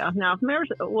 Yeah. Now, if Maris,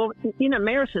 well,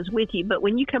 Maris is with you, but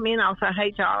when you come in, I'll say,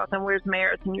 "Hey, Jonathan, where's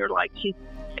Maris?" And you're like, "She's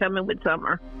coming with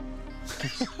Summer."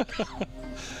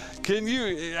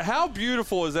 How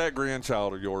beautiful is that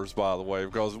grandchild of yours, by the way?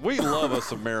 Because we love us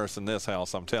some Maris in this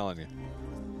house, I'm telling you.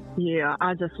 Yeah,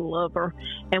 I just love her.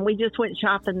 And we just went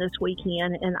shopping this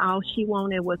weekend, and all she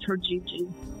wanted was her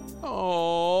Juju.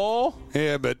 Oh.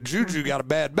 Yeah, but Juju got a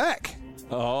bad back.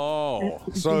 Oh.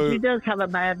 So she does have a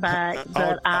bad back,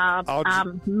 but I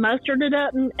mustered it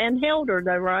up and held her,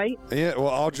 though, right? Yeah, well,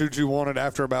 all Juju wanted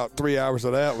after about 3 hours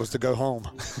of that was to go home.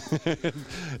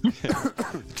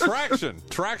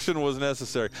 Traction was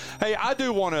necessary. Hey, I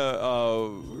do want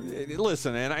to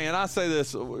listen, and I say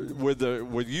this with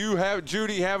you,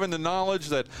 Judy, having the knowledge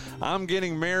that I'm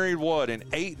getting married in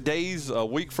 8 days, a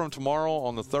week from tomorrow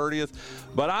on the 30th.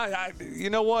 But I you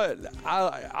know what?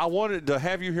 I wanted to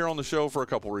have you here on the show for a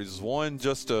couple reasons. One,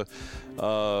 just to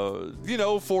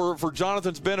for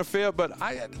Jonathan's benefit, but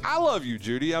I love you,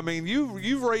 Judy. I mean,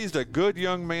 you've raised a good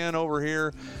young man over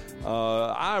here.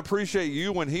 I appreciate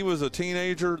you when he was a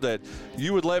teenager that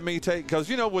you would let me take, because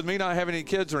with me not having any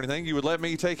kids or anything, you would let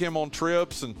me take him on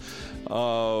trips, and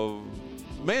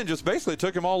just basically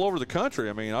took him all over the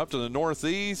country. I mean, up to the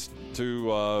Northeast,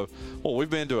 to we've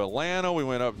been to Atlanta, we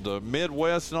went up to the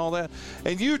Midwest and all that,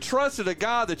 and you trusted a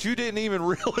guy that you didn't even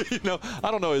really I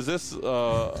don't know, is this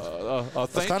a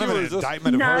thank That's kind you, of an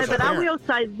indictment of her. No, but I will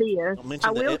say this.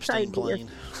 I will say this.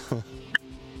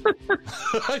 you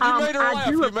made her laugh.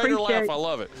 You made her laugh. I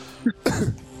love it.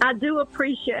 I do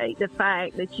appreciate the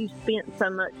fact that you spent so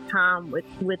much time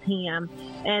with him,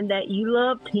 and that you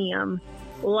loved him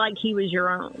like he was your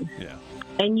own. Yeah.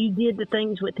 And you did the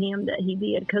things with him that he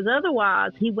did, because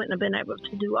otherwise he wouldn't have been able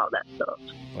to do all that stuff.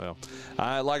 Well,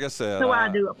 like I said, so I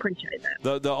do appreciate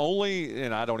that. The only,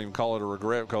 and I don't even call it a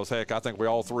regret, because heck, I think we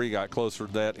all three got closer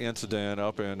to that incident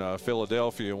up in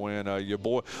Philadelphia when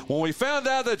when we found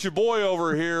out that your boy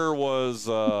over here was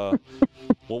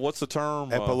what's the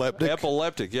term? Epileptic.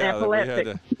 Epileptic. Yeah.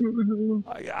 Epileptic.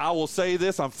 I will say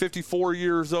this: I'm 54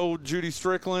 years old, Judy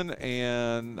Strickland,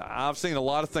 and I've seen a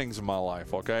lot of things in my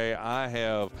life. Okay,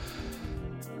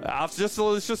 let's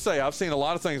just say I've seen a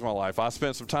lot of things in my life. I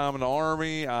spent some time in the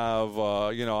Army.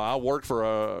 I worked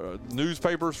for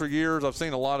newspapers for years. I've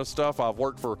seen a lot of stuff. I've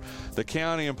worked for the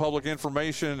county and public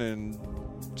information and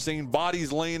seen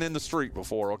bodies laying in the street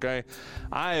before, okay?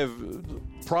 I have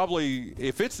probably,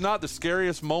 if it's not the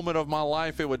scariest moment of my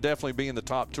life, it would definitely be in the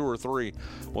top 2 or 3,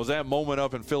 was that moment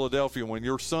up in Philadelphia when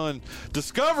your son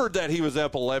discovered that he was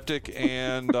epileptic.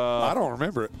 And I don't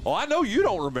remember it. Oh, I know you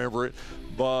don't remember it.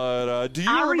 But do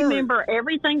you remember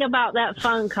everything about that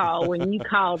phone call when you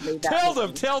called me. Tell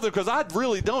them, because I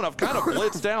really don't. I've kind of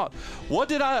blitzed out. What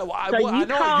did I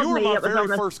know you were my very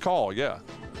first call, yeah.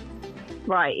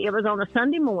 Right. It was on a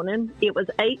Sunday morning. It was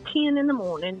 8:10 in the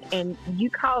morning, and you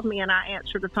called me, and I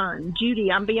answered the phone.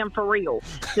 Judy, I'm being for real.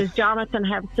 Does Jonathan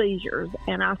have seizures?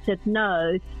 And I said,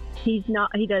 no, he's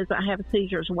not. He doesn't have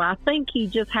seizures. Well, I think he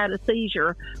just had a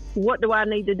seizure. What do I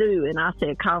need to do? And I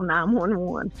said, call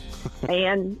 911.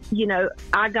 And,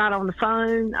 I got on the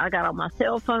phone. I got on my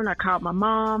cell phone. I called my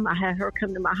mom. I had her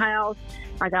come to my house.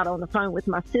 I got on the phone with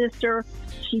my sister.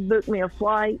 She booked me a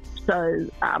flight. So,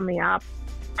 I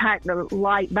packed a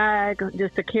light bag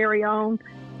just to carry on,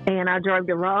 and I drove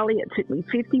to Raleigh. It took me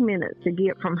 50 minutes to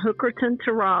get from Hookerton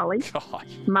to Raleigh. God.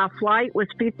 My flight was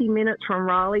 50 minutes from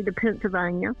Raleigh to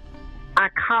Pennsylvania. I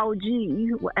called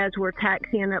you as we're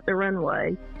taxiing up the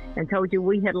runway and told you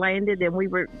we had landed and we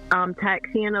were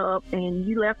taxiing up, and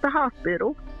you left the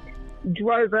hospital,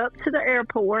 drove up to the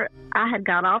airport. I had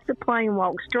got off the plane,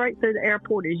 walked straight through the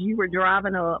airport as you were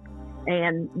driving up,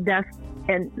 and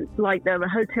like the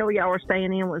hotel y'all were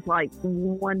staying in was like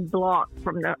 1 block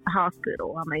from the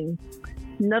hospital. I mean,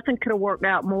 nothing could have worked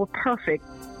out more perfect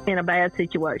in a bad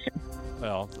situation.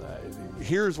 Well,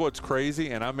 here's what's crazy,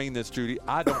 and I mean this, Judy.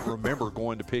 I don't remember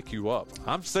going to pick you up.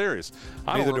 I'm serious.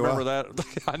 I don't remember that.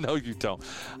 I know you don't.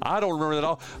 I don't remember that at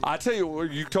all. I tell you,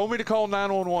 you told me to call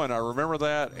 911. I remember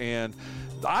that, and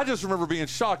I just remember being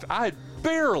shocked. I had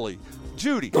barely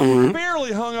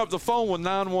hung up the phone with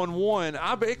 911.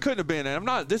 It couldn't have been,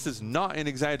 and this is not an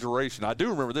exaggeration. I do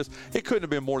remember this. It couldn't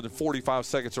have been more than 45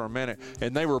 seconds or a minute,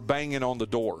 and they were banging on the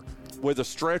door with a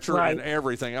stretcher and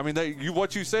everything. I mean,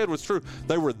 what you said was true.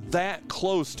 They were that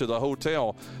close to the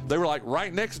hotel. They were like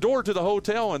right next door to the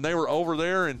hotel, and they were over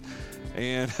there, and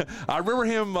I remember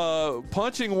him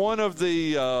punching one of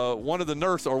the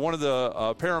nurse or one of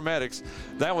the paramedics.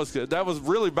 That was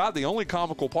really about the only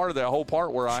comical part of that whole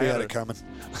part where she had it coming.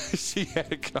 She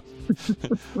had it coming.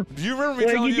 Do you remember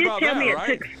me telling you about that,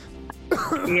 right?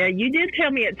 Yeah, you did tell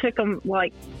me it took them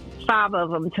like 5 of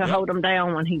them to hold him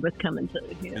down when he was coming to.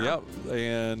 You know? Yep,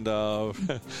 and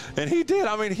and he did.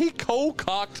 I mean, he cold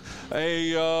cocked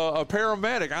a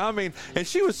paramedic. I mean, and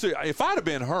she was. If I'd have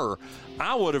been her,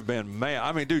 I would have been mad.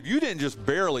 I mean, dude, you didn't just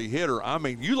barely hit her. I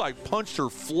mean, you like punched her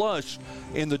flush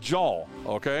in the jaw.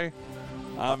 Okay.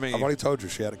 I mean, I've already told you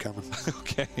she had it coming.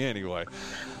 Okay. Anyway.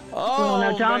 Well,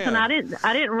 now, Jonathan, man.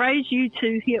 I didn't raise you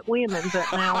to hit women, but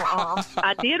now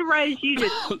I did raise you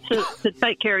to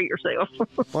take care of yourself.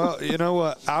 Well, you know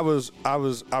what? I was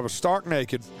stark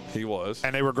naked. He was,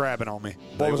 and they were grabbing on me.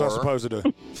 What was I supposed to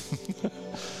do?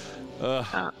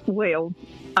 Well,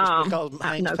 because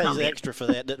Hank no pays comment. extra for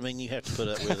that doesn't mean you have to put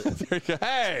up with it.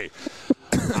 Hey,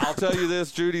 I'll tell you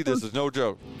this, Judy. This is no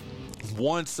joke.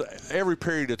 Once every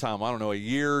period of time, I don't know, a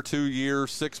year, 2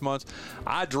 years, 6 months,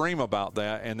 I dream about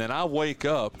that, and then I wake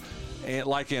up and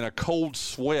like in a cold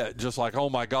sweat, just like, oh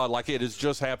my God, like it has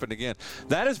just happened again.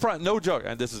 That is probably no joke,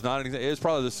 and this is not anything. It's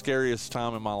probably the scariest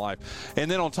time in my life.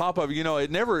 And then on top of it, you know, it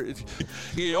never.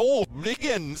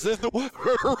 Begins in the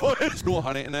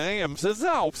 1 a.m. says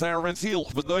out Sarah's heel,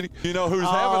 but then you know who's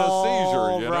having a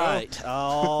seizure. You know?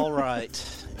 All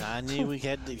right. I knew we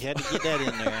had to get that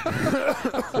in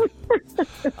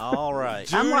there. All right.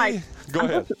 Judy, I'm like, go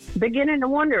ahead. Beginning to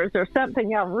wonder, is there something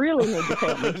y'all really need to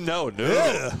tell me? No.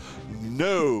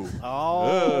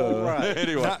 All right.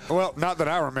 Anyway, not that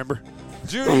I remember.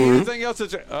 Judy, anything else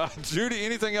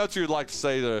anything else you'd like to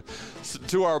say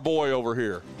to our boy over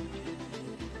here?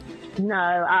 No,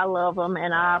 I love him,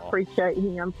 and I appreciate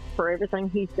him for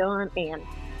everything he's done, and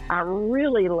I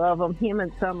really love him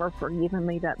and Summer for giving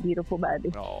me that beautiful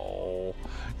baby. Oh,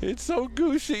 it's so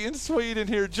gushy and sweet in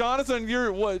here. Jonathan,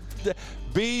 you're what?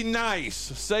 Be nice.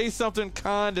 Say something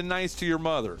kind and nice to your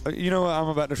mother. You know what? I'm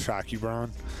about to shock you,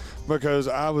 Bryan, because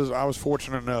I was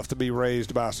fortunate enough to be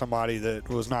raised by somebody that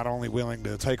was not only willing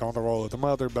to take on the role of the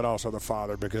mother, but also the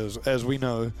father. Because as we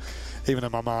know, even though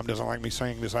my mom doesn't like me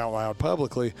saying this out loud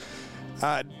publicly,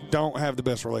 I don't have the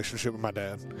best relationship with my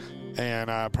dad,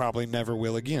 and I probably never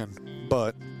will again.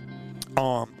 But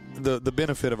the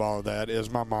benefit of all of that is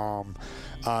my mom,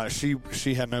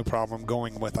 she had no problem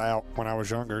going without when I was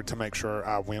younger to make sure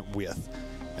I went with.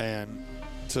 And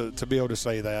to be able to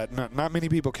say that, not many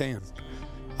people can.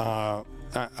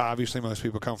 Obviously, most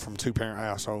people come from two-parent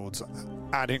households.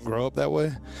 I didn't grow up that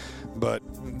way, but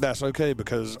that's okay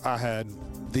because I had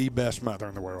the best mother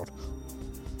in the world.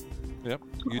 Yep,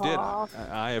 you did.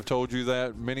 I have told you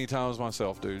that many times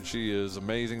myself, dude. She is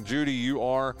amazing. Judy,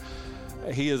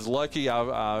 he is lucky.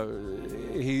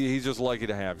 He's just lucky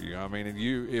to have you. I mean,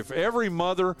 if every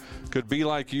mother could be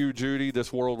like you, Judy,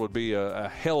 this world would be a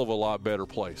hell of a lot better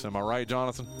place. Am I right,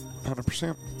 Jonathan?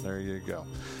 100%. There you go.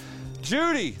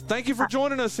 Judy, thank you for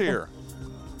joining us here.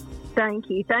 Thank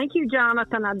you,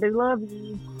 Jonathan. I do love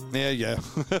you. Yeah.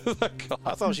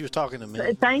 I thought she was talking to me.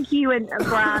 Thank you, and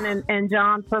Bryan and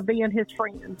John, for being his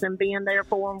friends and being there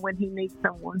for him when he needs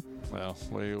someone. Well,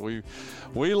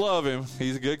 we love him.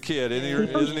 He's a good kid, isn't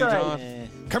he, John?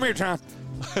 Come here, John.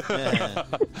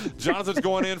 Jonathan's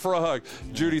going in for a hug.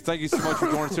 Judy, thank you so much for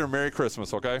joining us here. Merry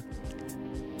Christmas, okay?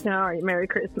 All right, Merry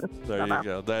Christmas. There Bye-bye. you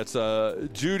go. That's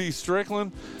Judy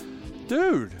Strickland.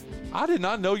 Dude, I did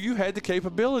not know you had the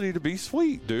capability to be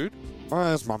sweet, dude. Well,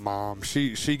 that's my mom.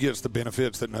 She gets the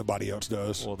benefits that nobody else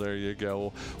does. Well, there you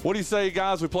go. What do you say,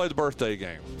 guys? We played the birthday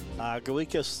game.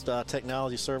 Goeco's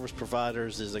Technology Service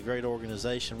Providers is a great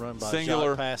organization run by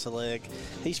Singular. Jacques Passaleg.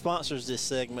 He sponsors this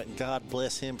segment, and God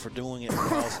bless him for doing it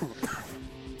because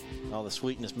all the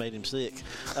sweetness made him sick.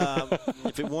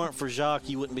 If it weren't for Jacques,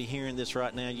 you wouldn't be hearing this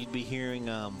right now. You'd be hearing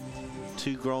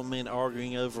two grown men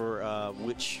arguing over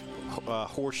which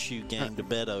horseshoe game to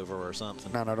bet over or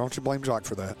something. No, don't you blame Jacques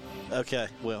for that. Okay,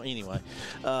 well, anyway,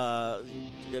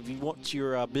 if you want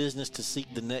your business to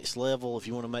seek the next level, if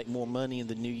you want to make more money in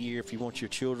the new year, if you want your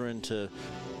children to,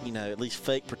 at least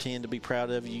fake pretend to be proud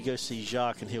of you, you go see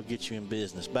Jacques and he'll get you in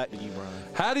business. Back to you, Bryan.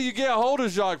 How do you get a hold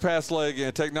of Jacques Passaleg,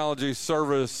 a technology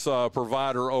service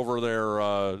provider over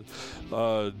there,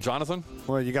 Jonathan?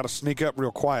 Well, you got to sneak up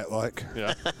real quiet, like.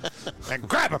 Yeah. And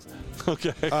grab him.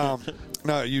 Okay.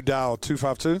 No, you dial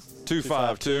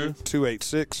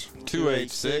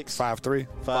 252-286-5354.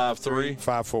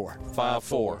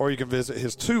 5354. Or you can visit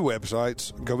his two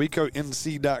websites,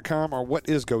 goeconc.com or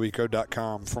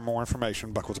whatisgoeco.com for more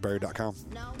information, bucklesberry.com.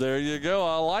 There you go.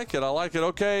 I like it.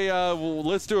 Okay, well,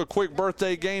 let's do a quick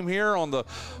birthday game here on the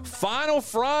final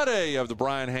Friday of the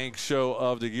Bryan Hanks Show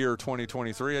of the year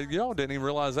 2023. Y'all didn't even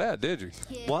realize that, did you?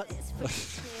 What?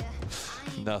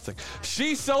 Nothing.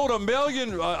 She sold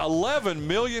 11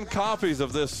 million copies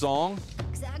of this song.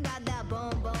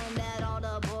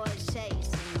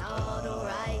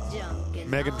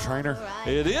 Meghan Trainor.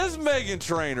 It is Meghan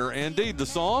Trainor. Indeed, the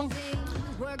song.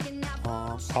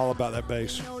 All About That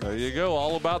Bass. There you go,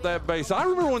 All About That Bass. I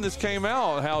remember when this came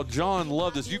out, how John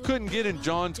loved this. You couldn't get in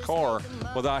John's car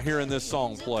without hearing this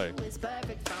song play.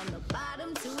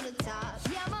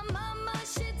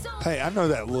 Hey, I know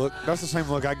that look. That's the same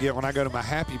look I get when I go to my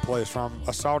happy place from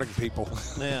assaulting people.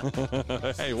 Yeah.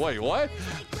 Hey, wait, what?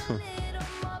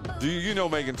 You know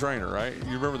Meghan Trainor, right?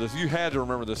 You remember this? You had to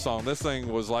remember this song. This thing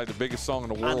was like the biggest song in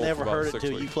the world. I never for about heard it 6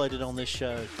 till weeks. you played it on this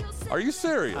show. Are you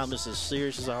serious? I'm just as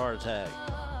serious as a heart attack.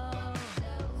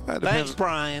 That Thanks, depends.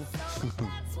 Bryan.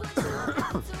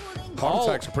 Heart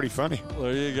attacks are pretty funny.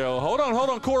 There you go. Hold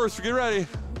on, chorus. Get ready.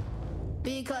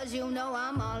 Because you know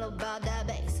I'm all about that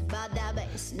bass,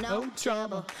 no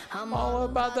trouble. I'm All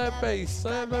about that bass,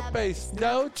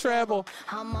 no treble.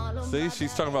 See,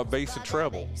 she's talking about bass and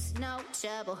treble. no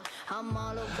trouble. I'm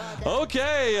all about that.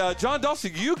 Okay, John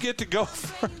Dawson, you get to go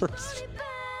first.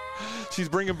 She's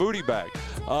bringing booty back.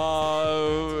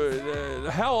 How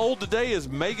old today is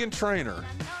Meghan Trainor?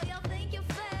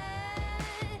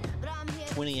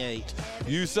 28.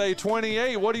 You say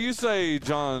 28. What do you say,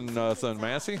 Jonathan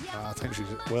Massey? I think she's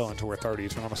well into her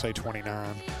 30s, and I'm going to say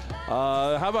 29.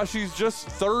 How about she's just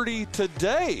 30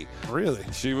 today? Really?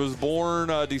 She was born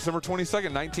December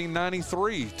 22nd,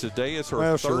 1993. Today is her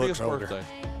Well, she 30th looks older. birthday.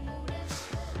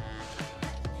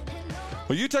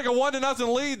 Well, you take a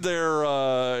 1-0 lead there.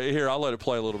 Here, I'll let it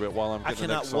play a little bit while I'm I getting the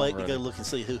cannot next song wait ready. to go look and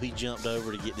see who he jumped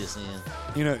over to get this in.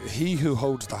 You know, he who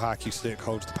holds the hockey stick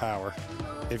holds the power.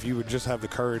 If you would just have the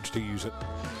courage to use it.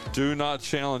 Do not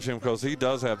challenge him because he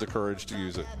does have the courage to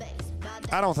use it.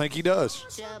 I don't think he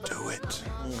does. Do it.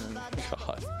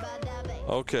 God.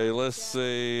 Okay, let's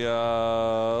see.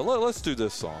 Let's do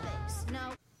this song.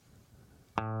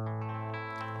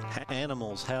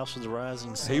 Animals, House of the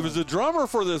Rising Sun. He was a drummer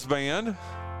for this band.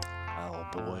 Oh,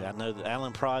 boy. I know that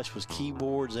Alan Price was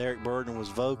keyboards. Eric Burden was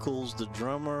vocals. The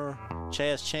drummer,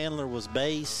 Chaz Chandler, was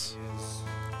bass.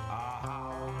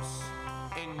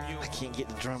 I can't get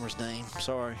the drummer's name.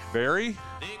 Sorry. Barry?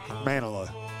 Manilow.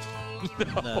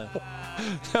 No,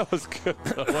 That was good.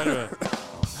 Wait a minute.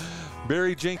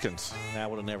 Barry Jenkins. I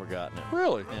would have never gotten it.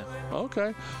 Really? Yeah.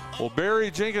 Okay. Well,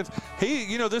 Barry Jenkins,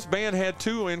 this band had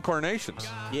 2 incarnations.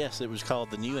 Yes, it was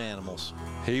called The New Animals.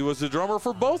 He was the drummer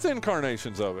for both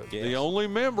incarnations of it. Yes. The only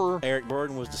member. Eric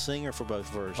Burden was the singer for both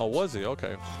versions. Oh, was he?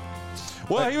 Okay.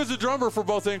 Well, he was the drummer for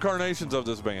both incarnations of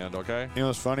this band, okay? You know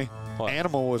what's funny? What?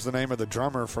 Animal was the name of the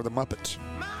drummer for the Muppets.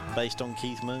 Based on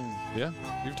Keith Moon. Yeah,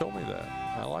 you've told me that.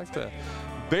 I like that.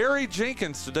 Barry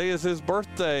Jenkins, today is his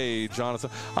birthday, Jonathan.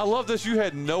 I love this. You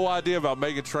had no idea about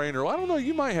Meghan Trainor. Well, I don't know.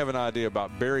 You might have an idea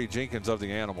about Barry Jenkins of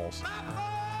the Animals.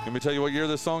 Let me tell you what year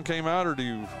this song came out, or do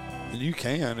you? You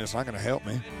can. It's not going to help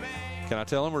me. Can I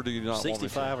tell him, or do you not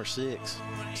 65 or 6.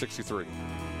 want me to? 63.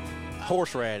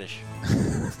 Horseradish.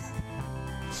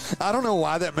 I don't know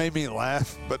why that made me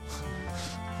laugh, but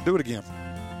do it again.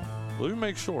 Let me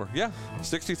make sure. Yeah,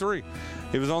 63.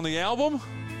 It was on the album?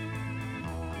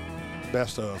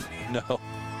 Best of. No.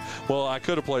 Well, I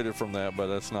could have played it from that, but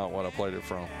that's not what I played it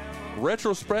from.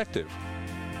 Retrospective.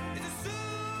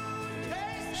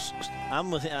 I'm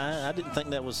with. I didn't think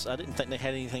that was. I didn't think they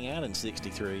had anything out in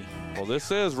 '63. Well, this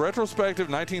says retrospective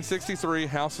 1963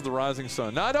 House of the Rising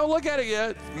Sun. Now, don't look at it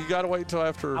yet. You got to wait until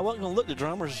after. I wasn't gonna look the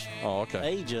drummer's Okay.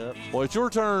 age up. Well, it's your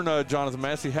turn, Jonathan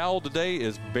Massey. How old today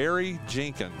is Barry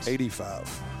Jenkins?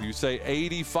 85. You say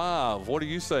 85. What do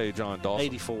you say, John Dawson?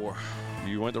 84.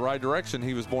 You went the right direction.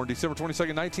 He was born December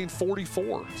 22nd,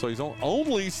 1944. So he's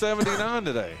only 79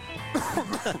 today.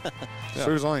 So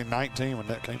he was only 19 when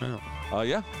that came out.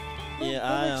 Yeah. Yeah,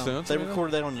 that makes sense. they Yeah.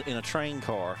 recorded that in a train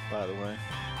car, by the way.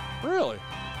 Really?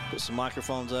 Put some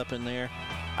microphones up in there.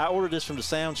 I ordered this from the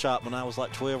sound shop when I was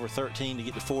like 12 or 13 to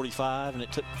get to 45, and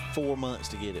it took 4 months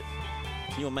to get it.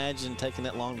 Can you imagine taking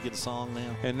that long to get a song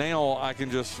now? And now I can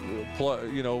just play,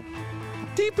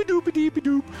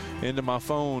 deep-a-doop-a-deep-a-doop into my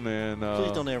phone and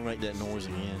Please don't ever make that noise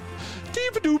again.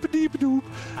 deep-a-doop-a-deep-a-doop.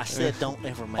 I said don't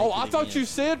ever make it Oh, I thought again. you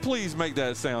said please make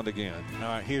that sound again. All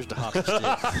right, here's the hockey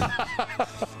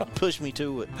stick. Push me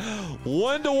to it.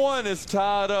 1-1 is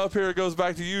tied up here. It goes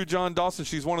back to you, John Dawson.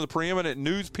 She's one of the preeminent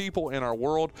news people in our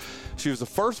world. She was the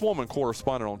first woman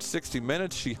correspondent on 60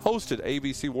 Minutes. She hosted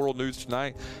ABC World News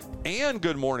Tonight and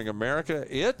Good Morning America.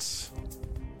 It's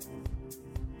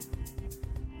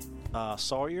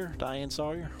Sawyer, Diane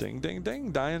Sawyer. ding, ding,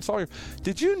 ding, Diane Sawyer.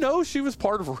 Did you know she was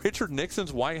part of Richard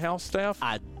Nixon's White House staff?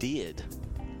 I did.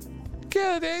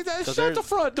 Shut the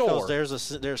front door.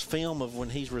 There's film of when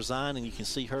he's resigning. You can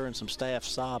see her and some staff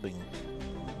sobbing.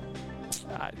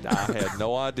 I had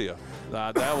no idea.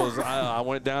 I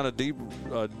went down a deep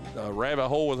rabbit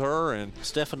hole with her. And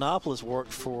Stephanopoulos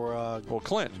worked for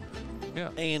Clinton. Yeah.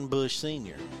 And Bush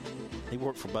Sr. He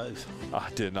worked for both. I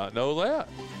did not know that.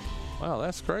 Wow,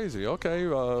 that's crazy. Okay,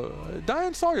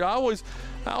 Diane Sawyer, I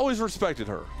always respected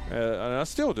her, and I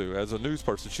still do as a news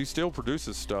person. She still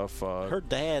produces stuff. Her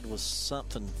dad was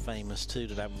something famous too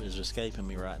that is escaping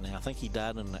me right now. I think he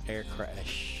died in an air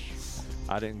crash.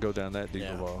 I didn't go down that deep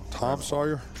of a. Tom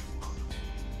Sawyer.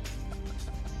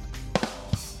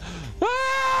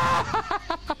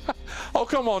 Oh,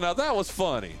 come on now, that was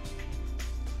funny.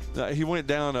 He went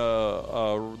down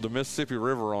the Mississippi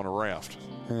River on a raft.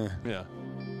 Yeah.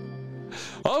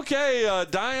 Okay,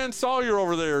 Diane Sawyer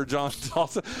over there, John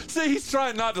Dawson. See, he's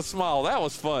trying not to smile. That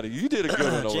was funny. You did a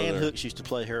good one over Jan there. Hooks used to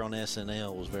play her on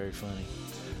SNL. It was very funny.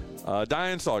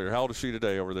 Diane Sawyer, how old is she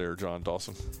today over there, John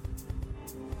Dawson?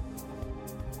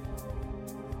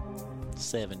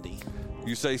 70.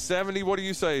 You say 70. What do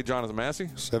you say, Jonathan Massey?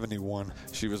 71.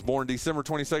 She was born December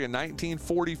 22nd,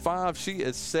 1945. She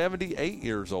is 78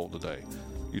 years old today.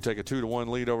 You take a 2-1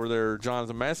 lead over there,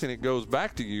 Jonathan Massey, and it goes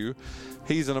back to you.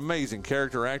 He's an amazing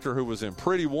character actor who was in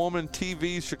Pretty Woman,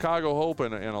 TV, Chicago Hope,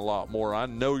 and a lot more. I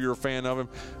know you're a fan of him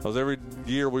because every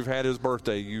year we've had his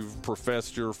birthday, you've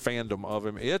professed your fandom of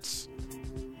him. It's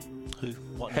who?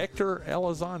 What? Hector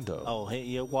Elizondo. Oh,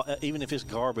 yeah, even if it's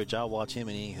garbage, I'll watch him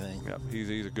in anything. Yep,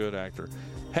 he's a good actor.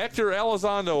 Hector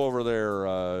Elizondo over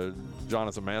there,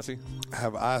 Jonathan Massey.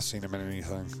 Have I seen him in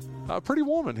anything? Pretty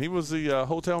Woman. He was the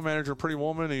hotel manager of Pretty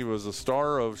Woman. He was a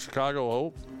star of Chicago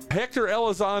Hope. Hector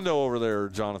Elizondo over there,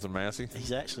 Jonathan Massey.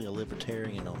 He's actually a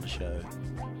libertarian on the show.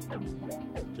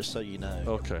 Just so you know.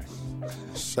 Okay.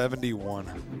 71.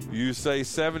 You say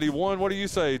 71. What do you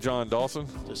say, John Dawson?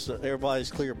 Just so everybody's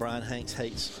clear, Brian Hanks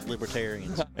hates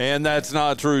libertarians. And that's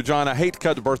not true, John. I hate to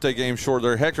cut the birthday game short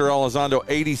there. Hector Elizondo,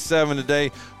 87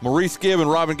 today. Maurice Gibb and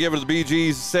Robin Gibb of the Bee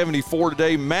Gees, 74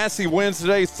 today. Massey wins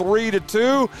today,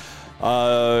 3-2.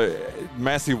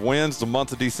 Massey wins the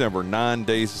month of December, 9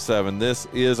 days to 7.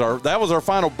 That was our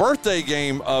final birthday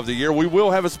game of the year. We will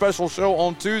have a special show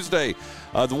on Tuesday,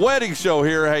 the wedding show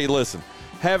here. Hey, listen,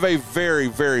 have a very,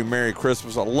 very Merry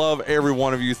Christmas. I love every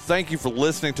one of you. Thank you for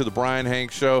listening to the Bryan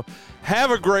Hanks Show. Have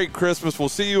a great Christmas. We'll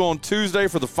see you on Tuesday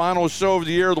for the final show of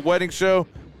the year, the wedding show.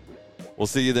 We'll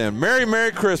see you then. Merry,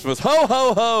 Merry Christmas. Ho,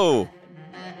 ho, ho.